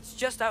 It's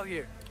just out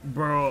here.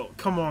 Bro,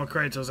 come on,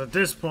 Kratos. At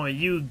this point,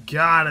 you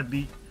gotta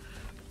be...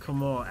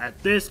 Come on,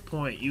 at this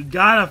point, you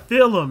gotta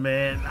feel him,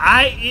 man.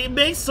 It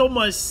makes so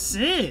much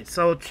sense.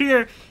 So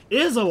Tyr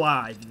is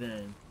alive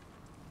then.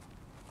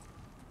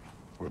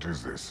 What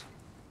is this?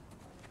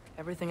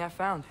 Everything I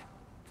found.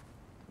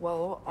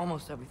 Well,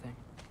 almost everything.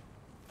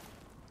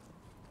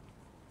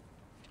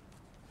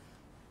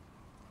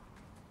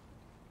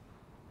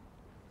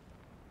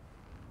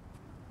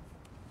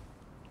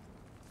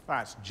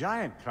 That's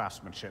giant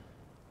craftsmanship.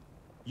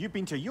 You've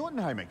been to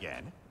Jotunheim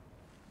again?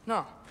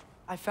 No,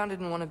 I found it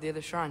in one of the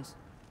other shrines.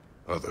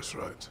 Other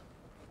shrines.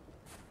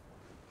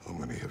 How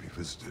many have you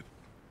visited?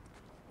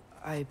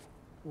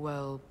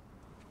 Well,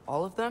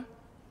 all of them?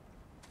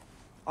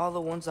 All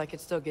the ones I could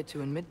still get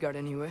to in Midgard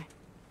anyway.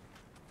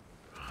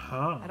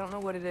 Huh. I don't know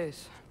what it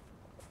is.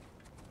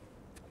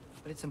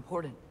 But it's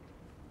important.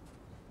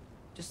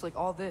 Just like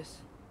all this.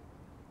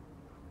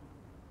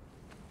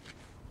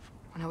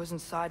 When I was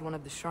inside one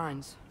of the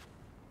shrines,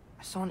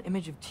 I saw an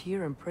image of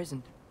Tyr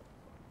imprisoned.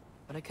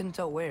 But I couldn't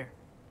tell where.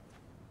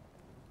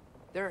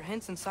 There are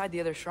hints inside the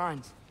other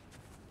shrines.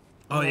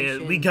 Oh yeah,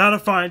 we gotta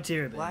find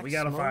Tyr then. Black We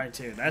gotta smoke find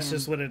Tyr. That's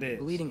just what it is.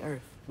 Bleeding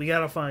earth. We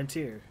gotta find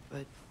Tyr.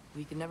 But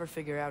we could never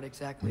figure out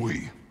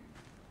exactly.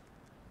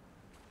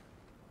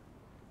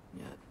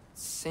 Yeah,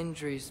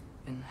 Sindri's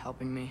been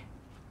helping me.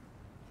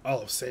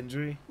 Oh,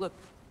 Sindri? Look,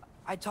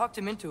 I talked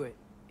him into it.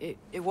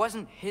 It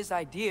wasn't his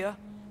idea.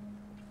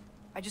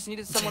 I just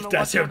needed someone to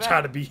That's watch him my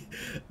trying to back. be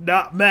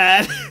not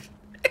mad.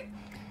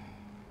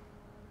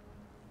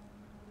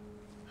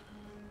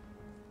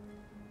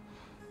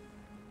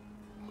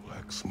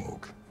 Black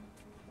smoke.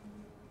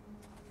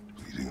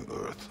 Bleeding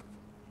earth.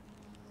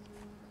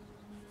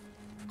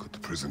 Could the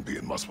prison be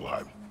in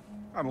Muspelheim?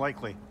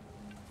 Unlikely.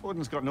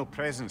 Odin's got no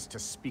presence to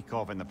speak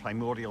of in the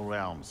primordial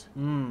realms.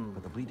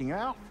 But the bleeding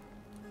earth?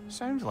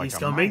 Sounds like He's a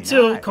coming mine,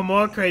 too. aye. Come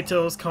on,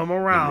 Kratos. Come The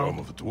realm around.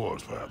 of the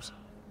dwarves, perhaps.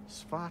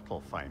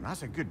 Svartalfheim,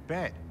 that's a good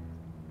bet.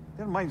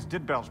 Their mines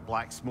did belch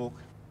black smoke,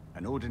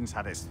 and Odin's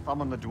had his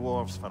thumb on the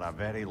dwarves for a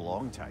very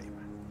long time.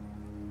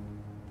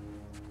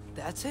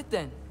 That's it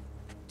then.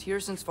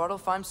 Tyr's in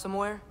Svartalfheim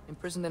somewhere,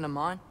 imprisoned in a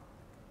mine.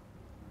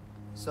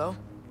 So,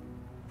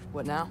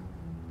 what now?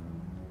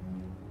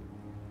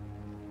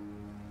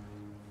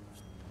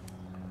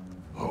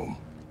 Home.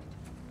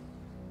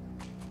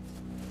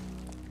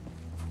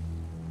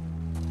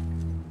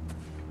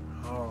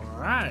 All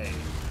right.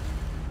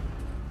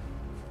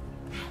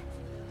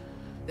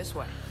 This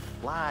way.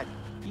 Lad,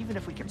 even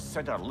if we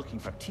consider looking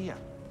for Tyr,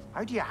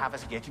 how do you have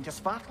us getting to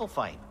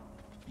Svartalfheim?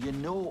 You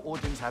know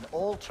Odin's had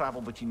all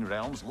travel between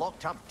realms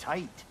locked up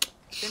tight.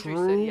 Sindri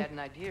said he had an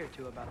idea or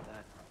two about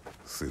that.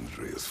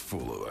 Sindri is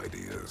full of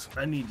ideas.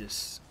 I need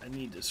this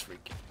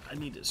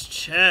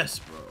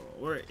chest,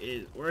 bro.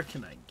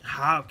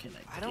 How can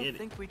I I don't get it?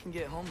 think we can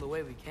get home the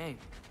way we came.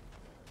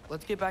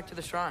 Let's get back to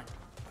the shrine.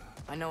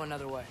 I know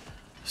another way.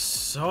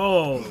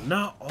 So,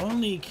 not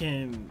only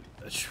can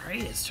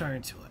Atreus turn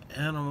into an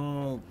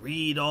animal,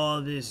 read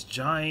all this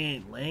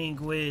giant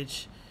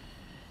language,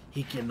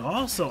 he can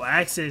also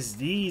access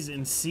these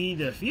and see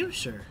the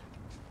future.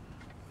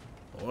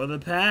 Or the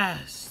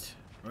past,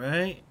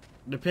 right?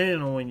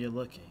 Depending on when you're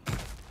looking.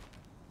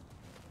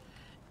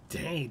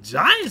 Dang,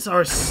 giants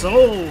are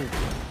so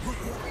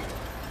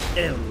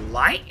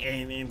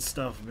enlightened and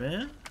stuff,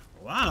 man.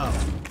 Wow,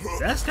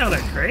 that's kind of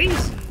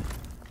crazy.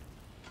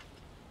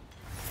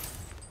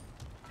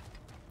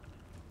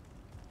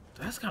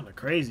 That's kind of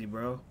crazy,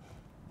 bro.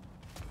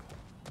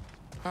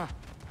 Huh.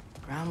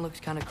 Ground looks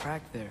kind of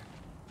cracked there.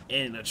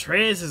 And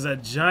Atreus is a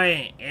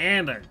giant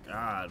and a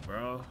god,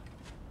 bro.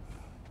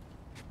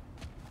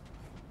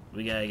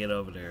 We gotta get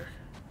over there.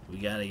 We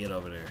gotta get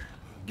over there.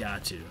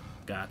 Got to.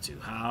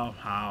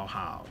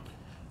 How?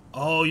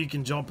 Oh, you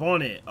can jump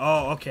on it.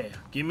 Oh, okay.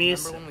 Give me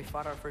Remember when we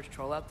fought our first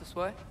troll out this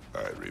way?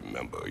 I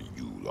remember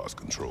you lost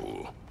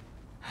control.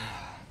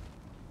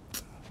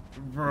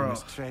 Bro. You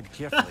must tread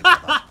carefully,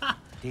 brother.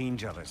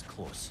 Danger is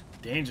close.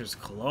 Danger's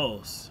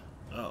close.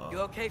 You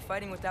okay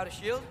fighting without a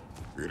shield?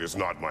 It is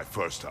not my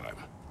first time.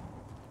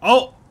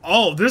 Oh,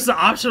 this is an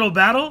optional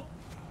battle?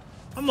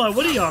 I'm like,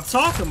 what are y'all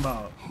talking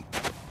about?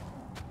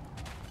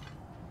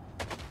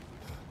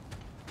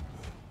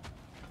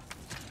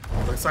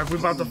 Looks like we're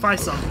about to fight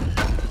something.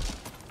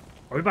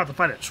 Are we about to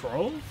fight a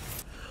troll?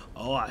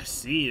 Oh, I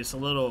see. It's a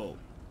little...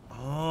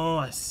 Oh,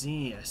 I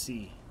see.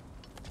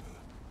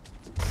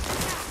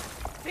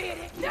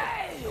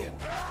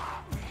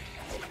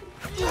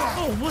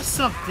 Oh, what's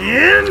up,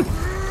 Dan?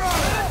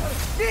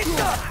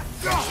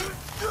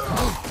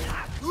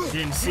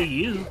 Didn't see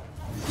you.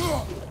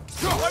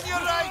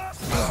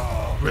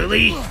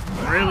 Really?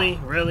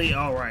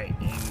 All right.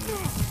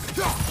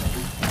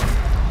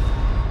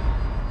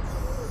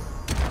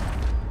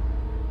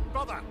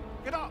 Brother,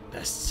 get up.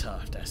 That's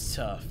tough.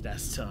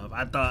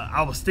 I thought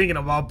I was thinking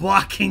about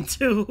blocking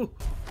too.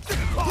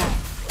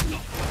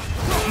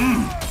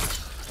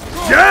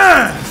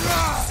 Yeah!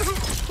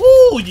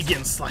 Ooh, you're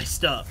getting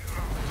sliced up.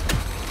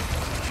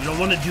 You don't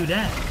want to do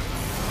that.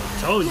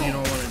 I told you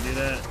don't want to do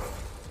that.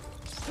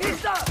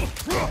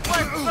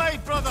 Right,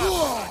 brother.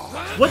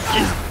 What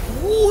is...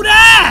 Ooh,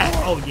 that?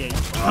 Oh, yeah.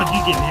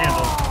 You getting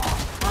handled.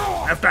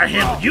 After I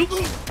handle you.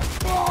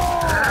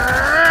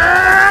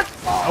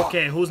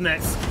 Okay, who's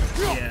next?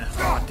 Yeah.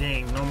 Oh,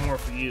 dang. No more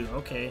for you.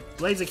 Okay.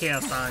 Laser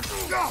chaos time.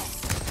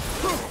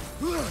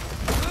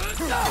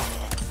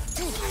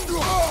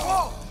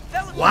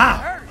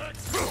 Wow.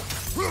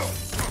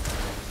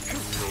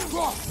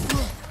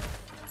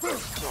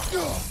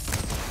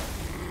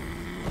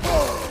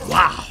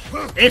 Wow.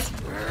 It's...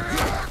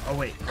 Oh,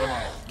 wait. Hold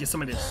on. Get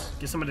some of this.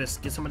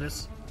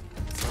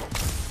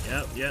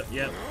 Yep.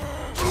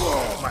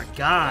 Oh, my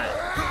God.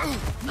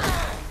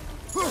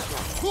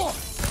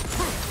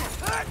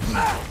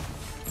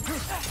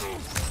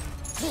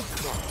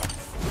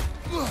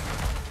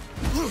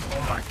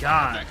 Oh, my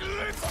God.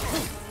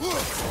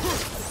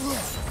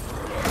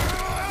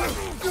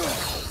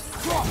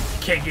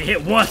 Can't get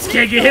hit once.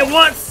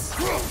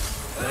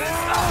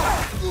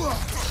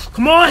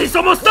 Come on, he's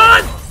almost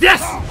done.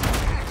 Yes.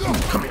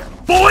 Come here,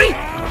 boy.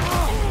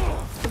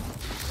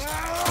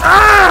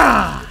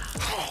 Ah!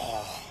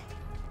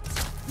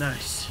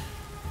 Nice.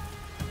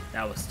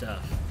 That was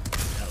tough.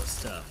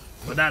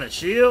 Without a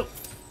shield,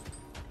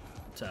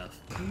 tough.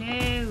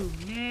 No.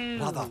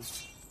 Brother,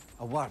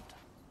 a word.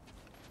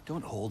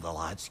 Don't hold the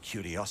lad's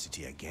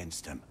curiosity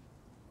against him.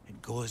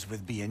 It goes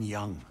with being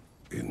young.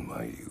 In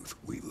my youth,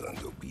 we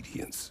learned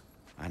obedience.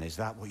 And is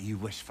that what you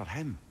wish for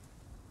him?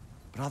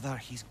 Brother,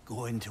 he's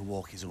going to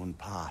walk his own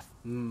path.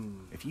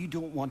 If you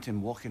don't want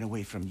him walking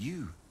away from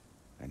you,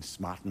 then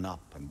smarten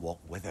up and walk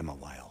with him a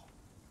while.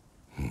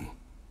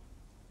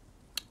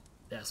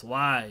 That's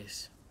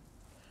wise.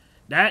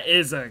 That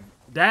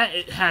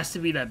it has to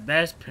be the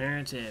best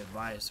parenting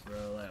advice, bro.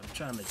 Like, I'm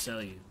trying to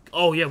tell you.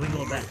 Oh yeah, we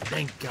go back.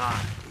 Thank God.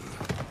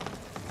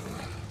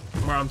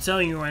 Bro, I'm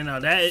telling you right now,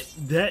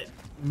 that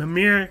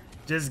Mimir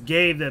just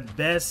gave the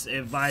best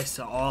advice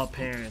to all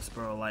parents,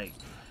 bro. Like,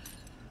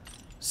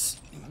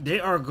 they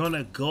are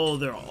gonna go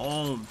their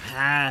own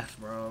path,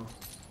 bro.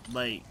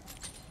 Like,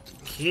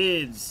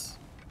 kids,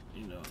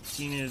 you know,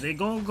 teenagers, they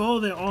gonna go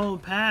their own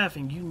path,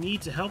 and you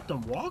need to help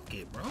them walk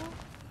it, bro. Ooh.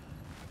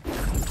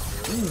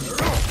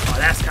 Oh,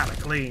 that's kind of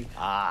clean.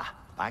 Ah,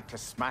 back to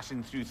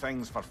smashing through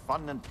things for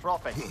fun and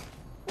profit.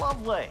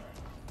 Lovely.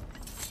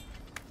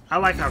 I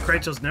like how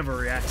Kratos never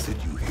reacts.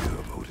 Did you hear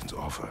of Odin's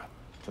offer?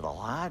 To the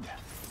lad?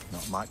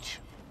 Not much.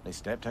 They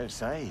stepped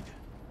outside.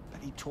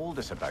 But he told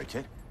us about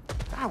it.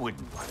 I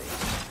wouldn't worry.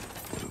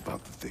 What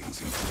about the things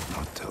he did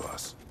not tell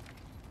us?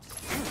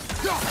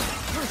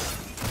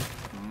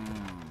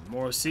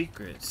 More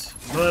secrets.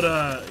 But,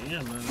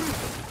 yeah, man.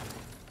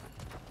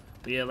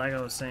 But yeah, like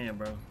I was saying,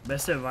 bro.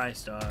 Best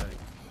advice, dog.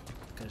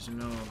 Because, you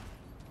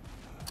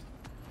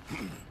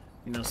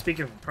know,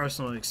 speaking from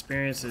personal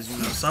experiences, you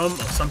know,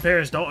 some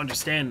parents don't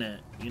understand that,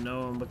 you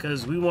know,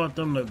 because we want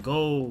them to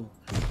go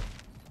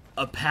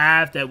a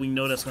path that we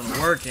know that's going to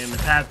work, and the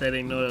path that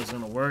they know that's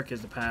going to work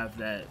is the path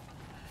that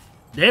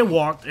they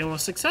walked and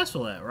was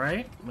successful at,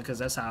 right? Because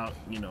that's how,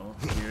 you know,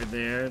 you're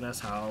there, that's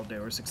how they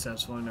were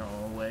successful in their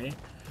own way.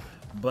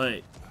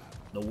 But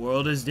the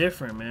world is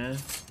different, man.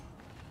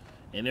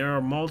 And there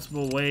are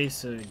multiple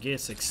ways to get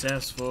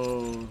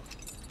successful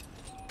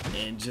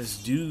and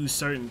just do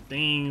certain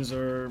things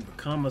or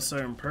become a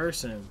certain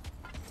person.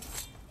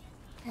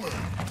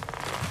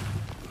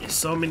 In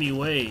so many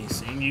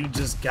ways, and you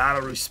just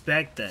gotta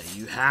respect that.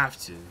 You have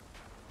to.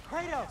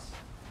 Kratos!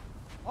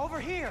 Over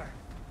here!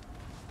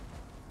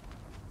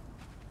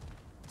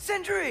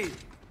 Sentry!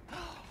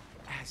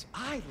 As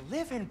I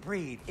live and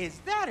breathe, is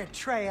that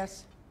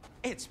Atreus?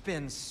 It's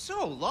been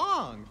so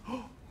long.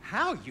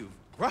 How you've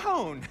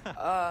grown.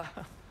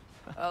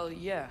 Oh,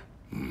 yeah.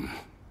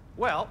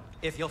 Well,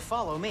 if you'll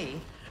follow me.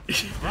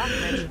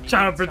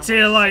 Trying to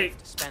pretend like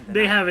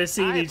they haven't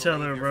seen each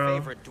other, bro.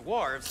 Favorite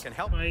dwarves can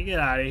help. Man, get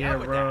out of here,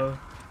 bro.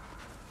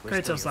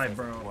 We're still Kratos your like,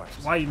 bro, favorite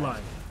dwarves. why you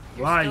lying?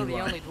 You're Why still you the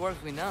lying? only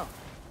dwarf we know.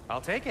 I'll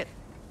take it.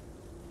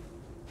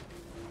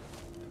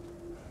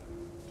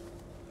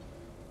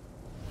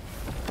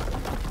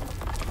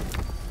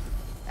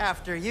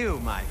 After you,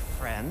 my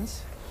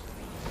friends.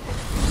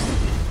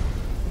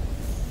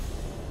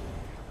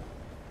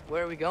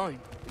 Where are we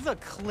going? The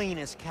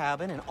cleanest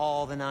cabin in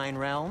all the 9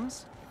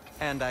 realms.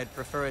 And I'd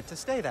prefer it to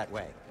stay that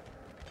way.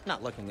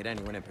 Not looking at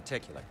anyone in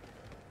particular.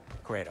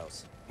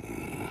 Kratos.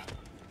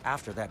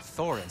 After that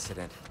Thor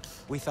incident,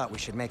 we thought we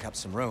should make up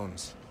some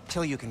rooms.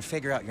 Till you can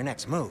figure out your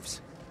next moves.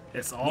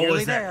 It's Nearly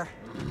always there.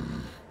 that.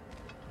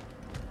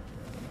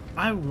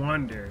 I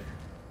wonder.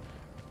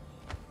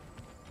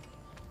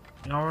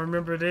 Y'all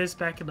remember this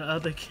back in the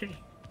other game?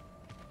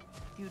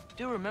 You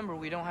do remember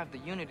we don't have the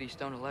Unity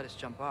Stone to let us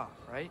jump off,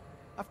 right?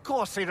 Of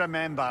course he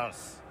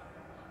remembers.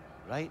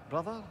 Right,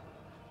 brother?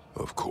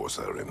 Of course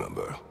I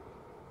remember.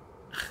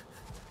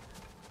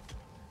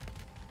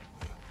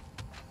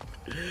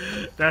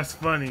 That's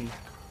funny.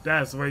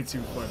 That's way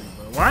too funny,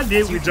 bro. Why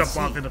did we jump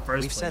off in the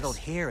first We've place? settled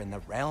here in the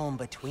realm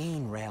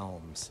between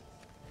realms.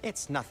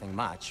 It's nothing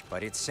much,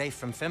 but it's safe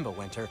from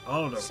Fimbulwinter.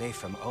 Oh, no. Safe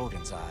from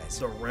Odin's eyes.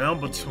 The realm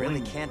And you between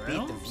really can't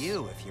beat the realms?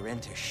 view if you're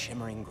into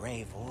shimmering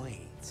gray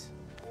voids.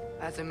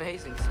 That's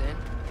amazing, Sin.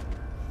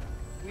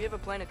 We have a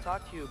plan to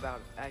talk to you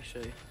about,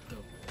 actually.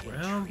 The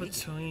realm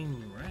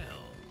between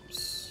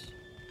realms.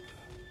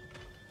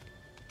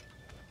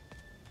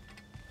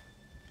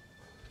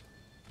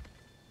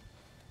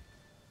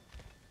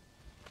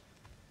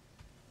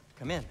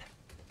 Come in.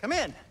 Come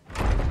in!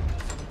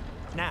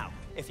 Now,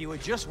 if you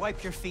would just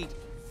wipe your feet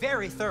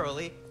very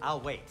thoroughly,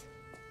 I'll wait.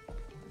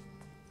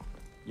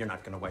 You're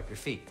not gonna wipe your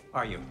feet,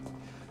 are you?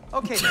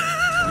 Okay, then.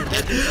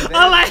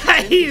 I like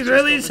how he's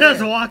really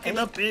just walking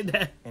up in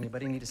that.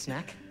 Anybody need a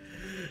snack?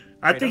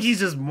 I think he's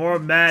just more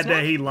mad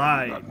that he I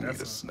lied. need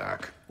a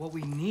snack. What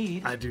we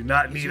need I do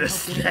not need a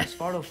is your help getting snack. to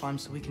Sparto Farm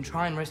so we can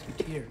try and rescue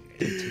Tyr.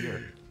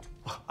 Tyr.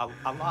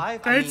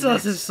 Alive?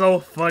 Kratos is so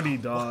funny,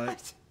 dog.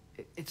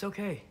 It's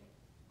okay.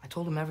 I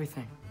told him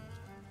everything.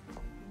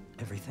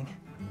 Everything?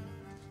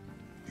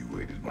 You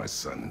aided my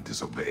son and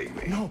disobeyed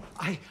me. No,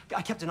 I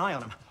kept an eye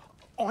on him.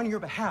 On your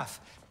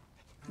behalf.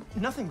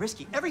 Nothing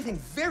risky. Everything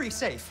very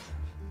safe.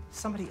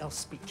 Somebody else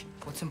speak.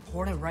 What's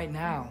important right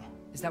now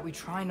is that we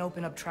try and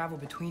open up travel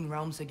between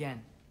realms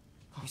again.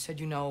 You said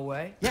you know a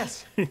way?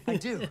 Yes, I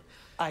do.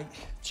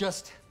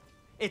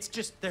 It's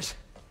just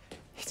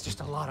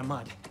a lot of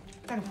mud.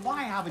 Then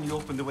why haven't you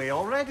opened the way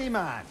already,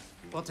 man?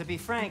 Well, to be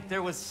frank,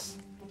 there was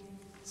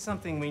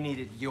something we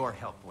needed your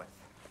help with.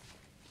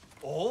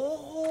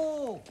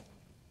 Oh!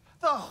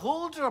 The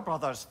Holder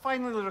brothers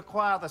finally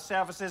require the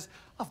services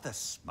of the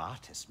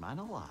smartest man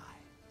alive.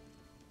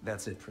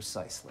 That's it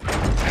precisely.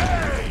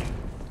 Hey!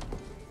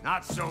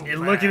 Not so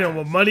And look at him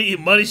with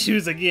muddy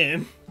shoes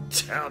again.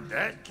 How'd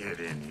that get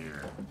in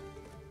here?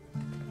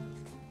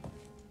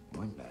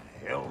 What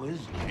the hell is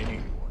it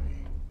anyway?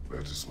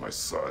 That is my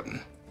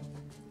son.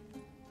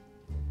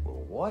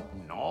 Well, what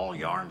in all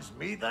yarns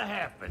me that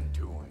happened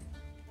to him?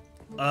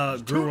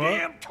 Too Grew up.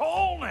 damn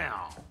tall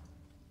now.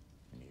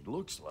 And he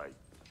looks like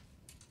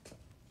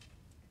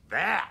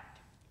that.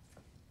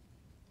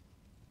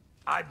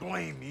 I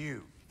blame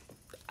you.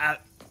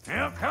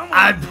 Now, come on.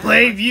 I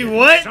blame you.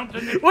 What?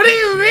 What do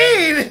you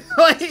mean?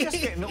 Like, Just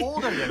getting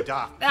older, you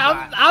doc.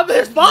 I'm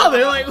his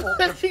father. Like,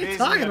 what is he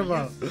talking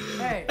about?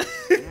 Hey,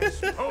 I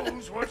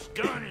suppose what's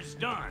done is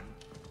done.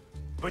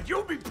 But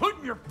you'll be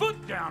putting your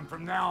foot down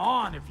from now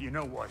on if you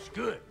know what's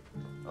good.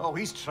 Oh,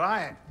 he's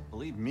trying.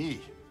 Believe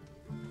me.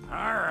 All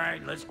right,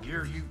 let's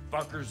gear you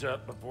fuckers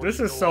up before This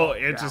you is go so off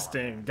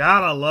interesting.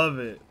 God, I love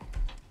it.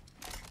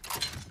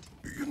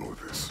 Begin with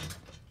this.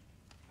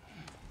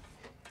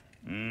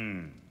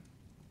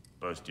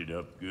 Busted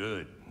up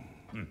good.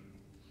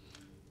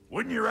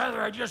 Wouldn't you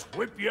rather I just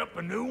whip you up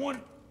a new one?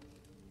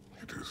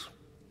 It is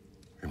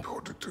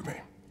important to me.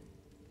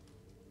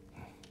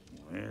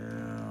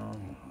 Well,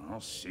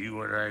 I'll see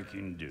what I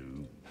can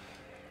do.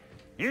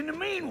 In the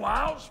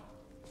meanwhile,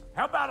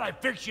 how about I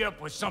fix you up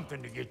with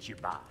something to get you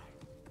by?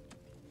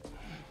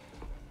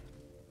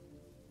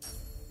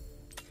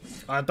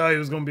 I thought he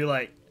was gonna be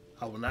like,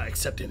 I will not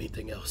accept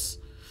anything else.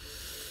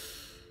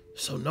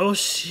 So no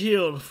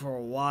shield for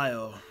a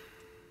while.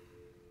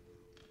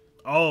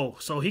 Oh,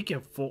 so he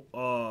can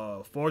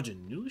forge a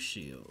new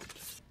shield.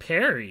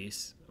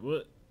 Parries?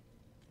 What?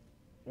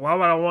 Why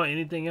would I want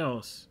anything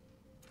else?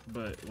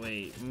 But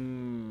wait,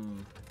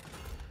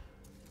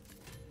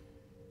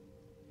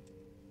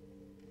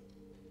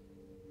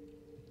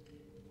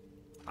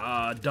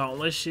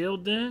 Dauntless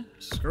shield then?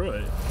 Screw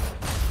it.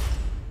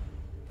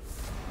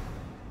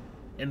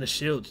 And the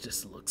shield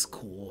just looks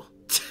cool.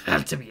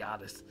 To be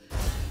honest.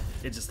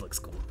 It just looks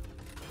cool.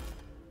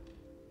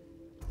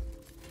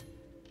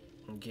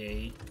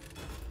 Okay.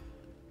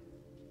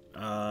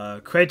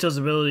 Kratos'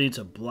 ability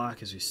to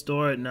block is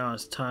restored. Now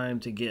it's time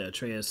to get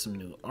Atreus some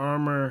new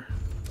armor.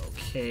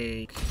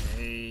 Okay.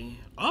 Okay.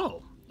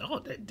 Oh,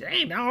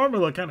 dang, that armor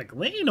look kind of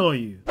clean on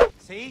you.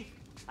 See?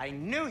 I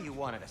knew you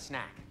wanted a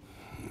snack.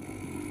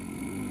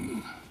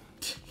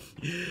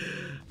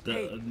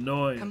 The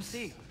noise. Come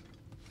see.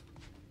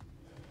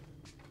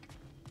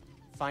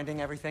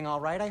 Finding everything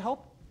all right, I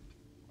hope?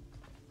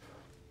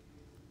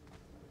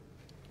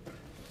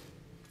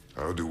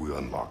 How do we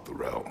unlock the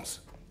realms?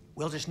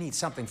 We'll just need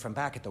something from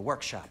back at the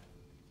workshop.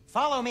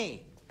 Follow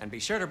me, and be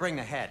sure to bring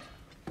the head.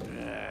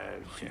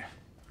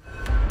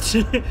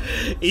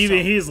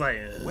 Even he's like,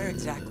 where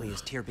exactly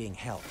is Tyr being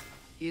held?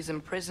 He's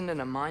imprisoned in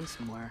a mine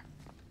somewhere.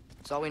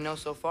 That's all we know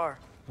so far.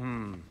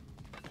 The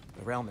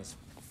realm is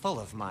full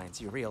of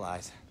mines, you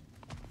realize.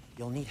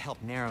 You'll need help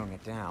narrowing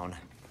it down.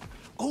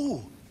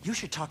 Oh, you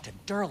should talk to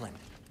Durlin.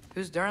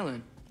 Who's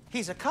Darlin?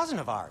 He's a cousin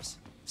of ours,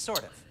 sort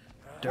of.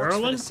 Works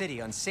for Durlin? the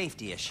city on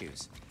safety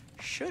issues.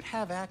 Should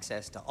have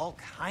access to all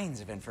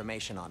kinds of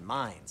information on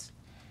mines.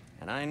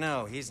 And I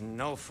know he's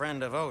no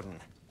friend of Odin.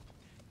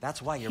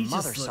 That's why your he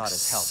mother just sought looks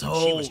his help so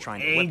when she was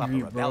trying to whip up a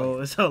angry, rebellion.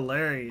 bro. It's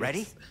hilarious.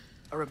 Ready?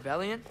 A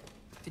rebellion?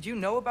 Did you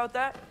know about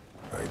that?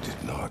 I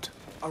did not.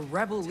 A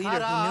rebel leader who knew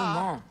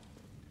Mom.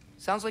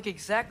 Sounds like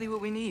exactly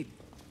what we need.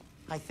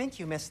 I think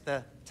you missed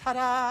the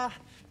ta-da.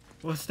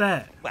 What's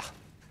that? Well,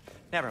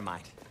 never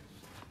mind.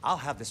 I'll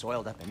have this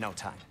oiled up in no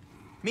time.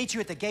 Meet you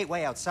at the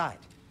gateway outside.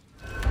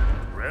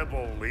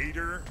 Rebel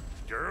leader?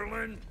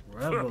 Durlin?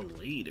 Rebel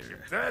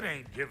leader. That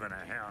ain't giving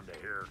a hound a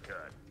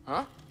haircut.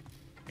 Huh?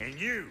 And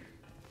you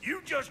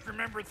just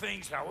remember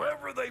things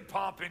however they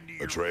pop into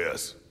your...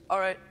 Atreus. All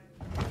right.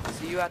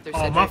 See you out there, Oh,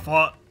 Cedric. my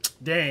fault.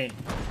 Dang.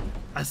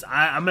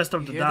 I messed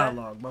up the hear that?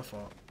 dialogue. My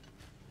fault.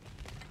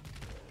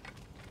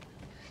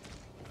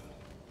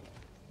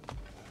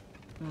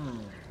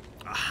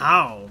 A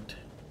hound.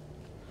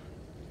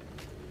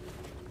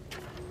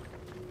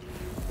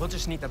 We'll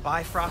just need the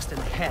Bifrost in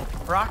the head.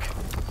 Brock,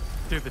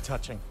 do the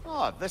touching.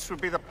 Oh, this would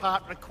be the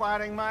part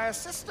requiring my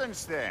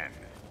assistance then.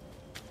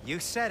 You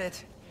said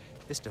it.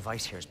 This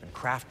device here has been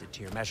crafted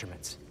to your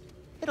measurements.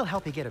 It'll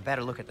help you get a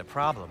better look at the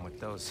problem with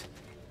those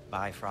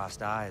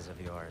Bifrost eyes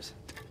of yours.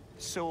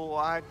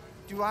 So,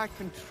 do I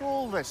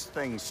control this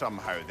thing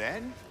somehow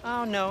then?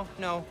 Oh, no.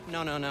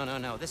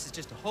 This is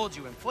just to hold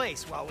you in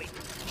place while we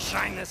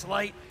shine this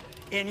light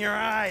in your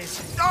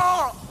eyes.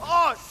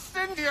 Oh,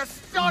 Cindy, you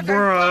sodding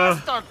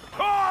Bruh. bastard!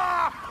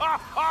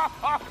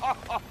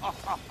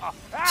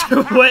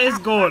 What is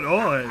going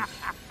on?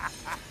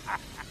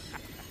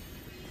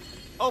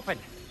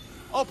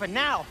 Open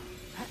now.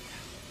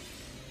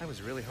 I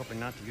was really hoping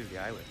not to use the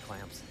eyelid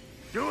clamps.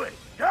 Do it!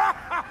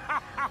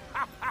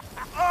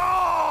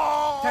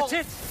 Oh!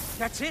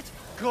 That's it.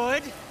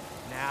 Good.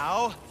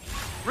 Now,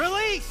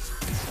 release.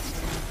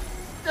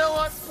 Still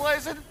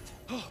unpleasant.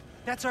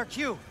 That's our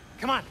cue.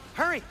 Come on,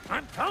 hurry.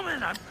 I'm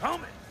coming!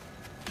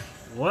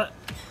 What?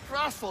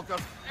 Crossful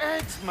of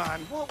eggs,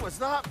 man. What was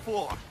that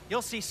for?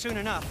 You'll see soon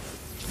enough.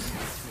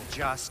 To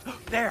adjust.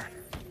 There.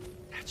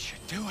 That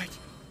should do it.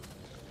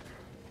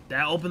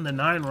 That opened the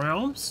 9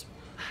 realms?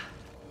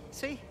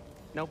 See?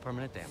 No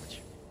permanent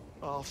damage.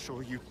 I'll show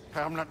you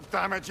permanent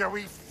damage, you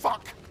wee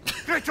fuck.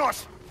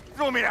 Kratos,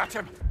 throw me at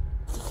him.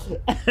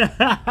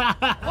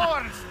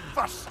 Horns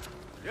first.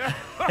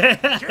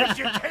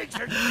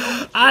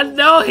 I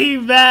know he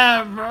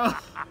mad, bro.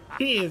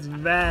 He is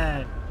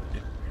mad.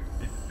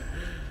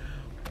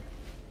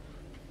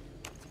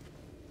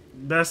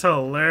 That's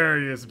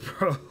hilarious,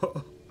 bro.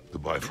 The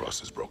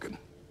Bifrost is broken.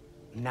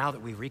 Now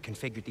that we've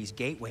reconfigured these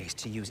gateways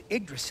to use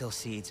Yggdrasil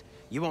seeds,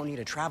 you won't need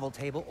a travel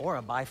table or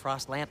a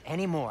Bifrost lamp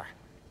anymore.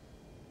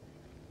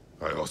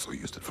 I also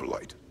used it for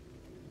light.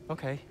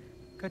 Okay,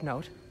 good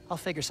note. I'll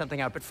figure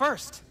something out, but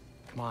first,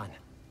 come on,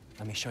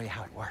 let me show you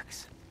how it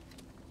works.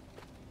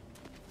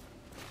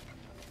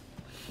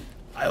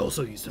 I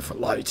also used it for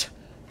light.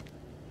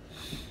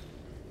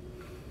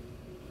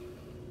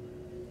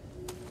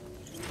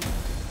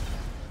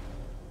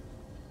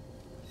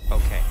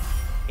 Okay,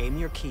 aim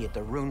your key at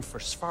the rune for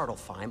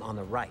Svartalfheim on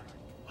the right,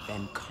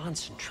 then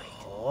concentrate.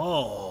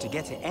 Oh. To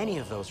get to any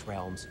of those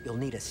realms, you'll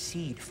need a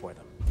seed for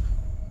them.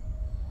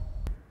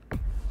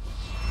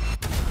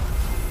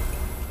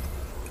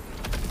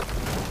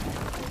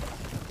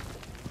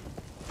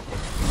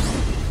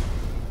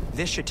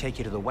 This should take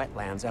you to the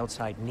wetlands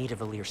outside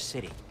Nidavellir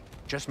City.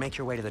 Just make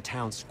your way to the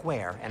town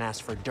square and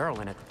ask for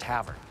Durlin at the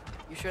tavern.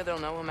 You sure they'll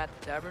know him at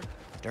the tavern?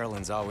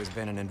 Durlin's always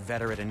been an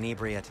inveterate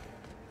inebriate.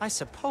 I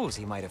suppose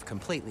he might have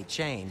completely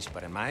changed,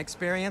 but in my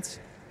experience,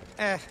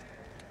 Did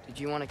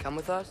you want to come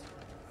with us?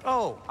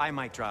 Oh, I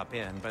might drop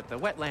in, but the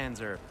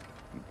wetlands are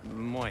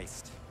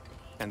moist.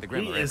 And the He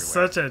Grim are is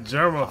everywhere. such a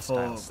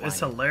germaphobe. Hostile, It's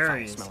slimy,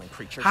 hilarious. foul-smelling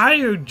creatures. How are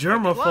you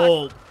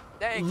germaphobe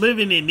Thanks.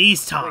 living in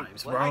these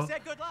times, I bro?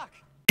 said good luck.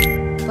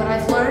 But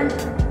I've learned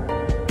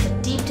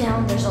that deep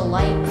down there's a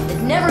light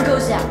that never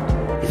goes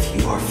out. If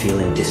you are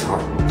feeling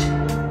disheartened,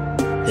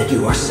 that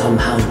you are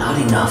somehow not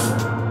enough,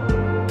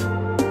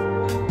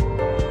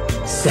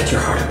 set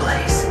your heart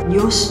ablaze.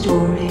 Your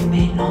story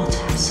may not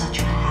have such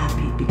a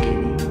happy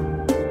beginning,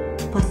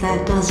 but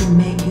that doesn't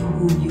make you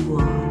who you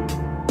are.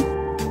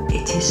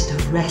 It is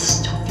the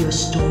rest of your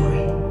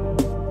story,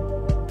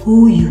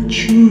 who you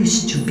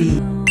choose to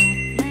be.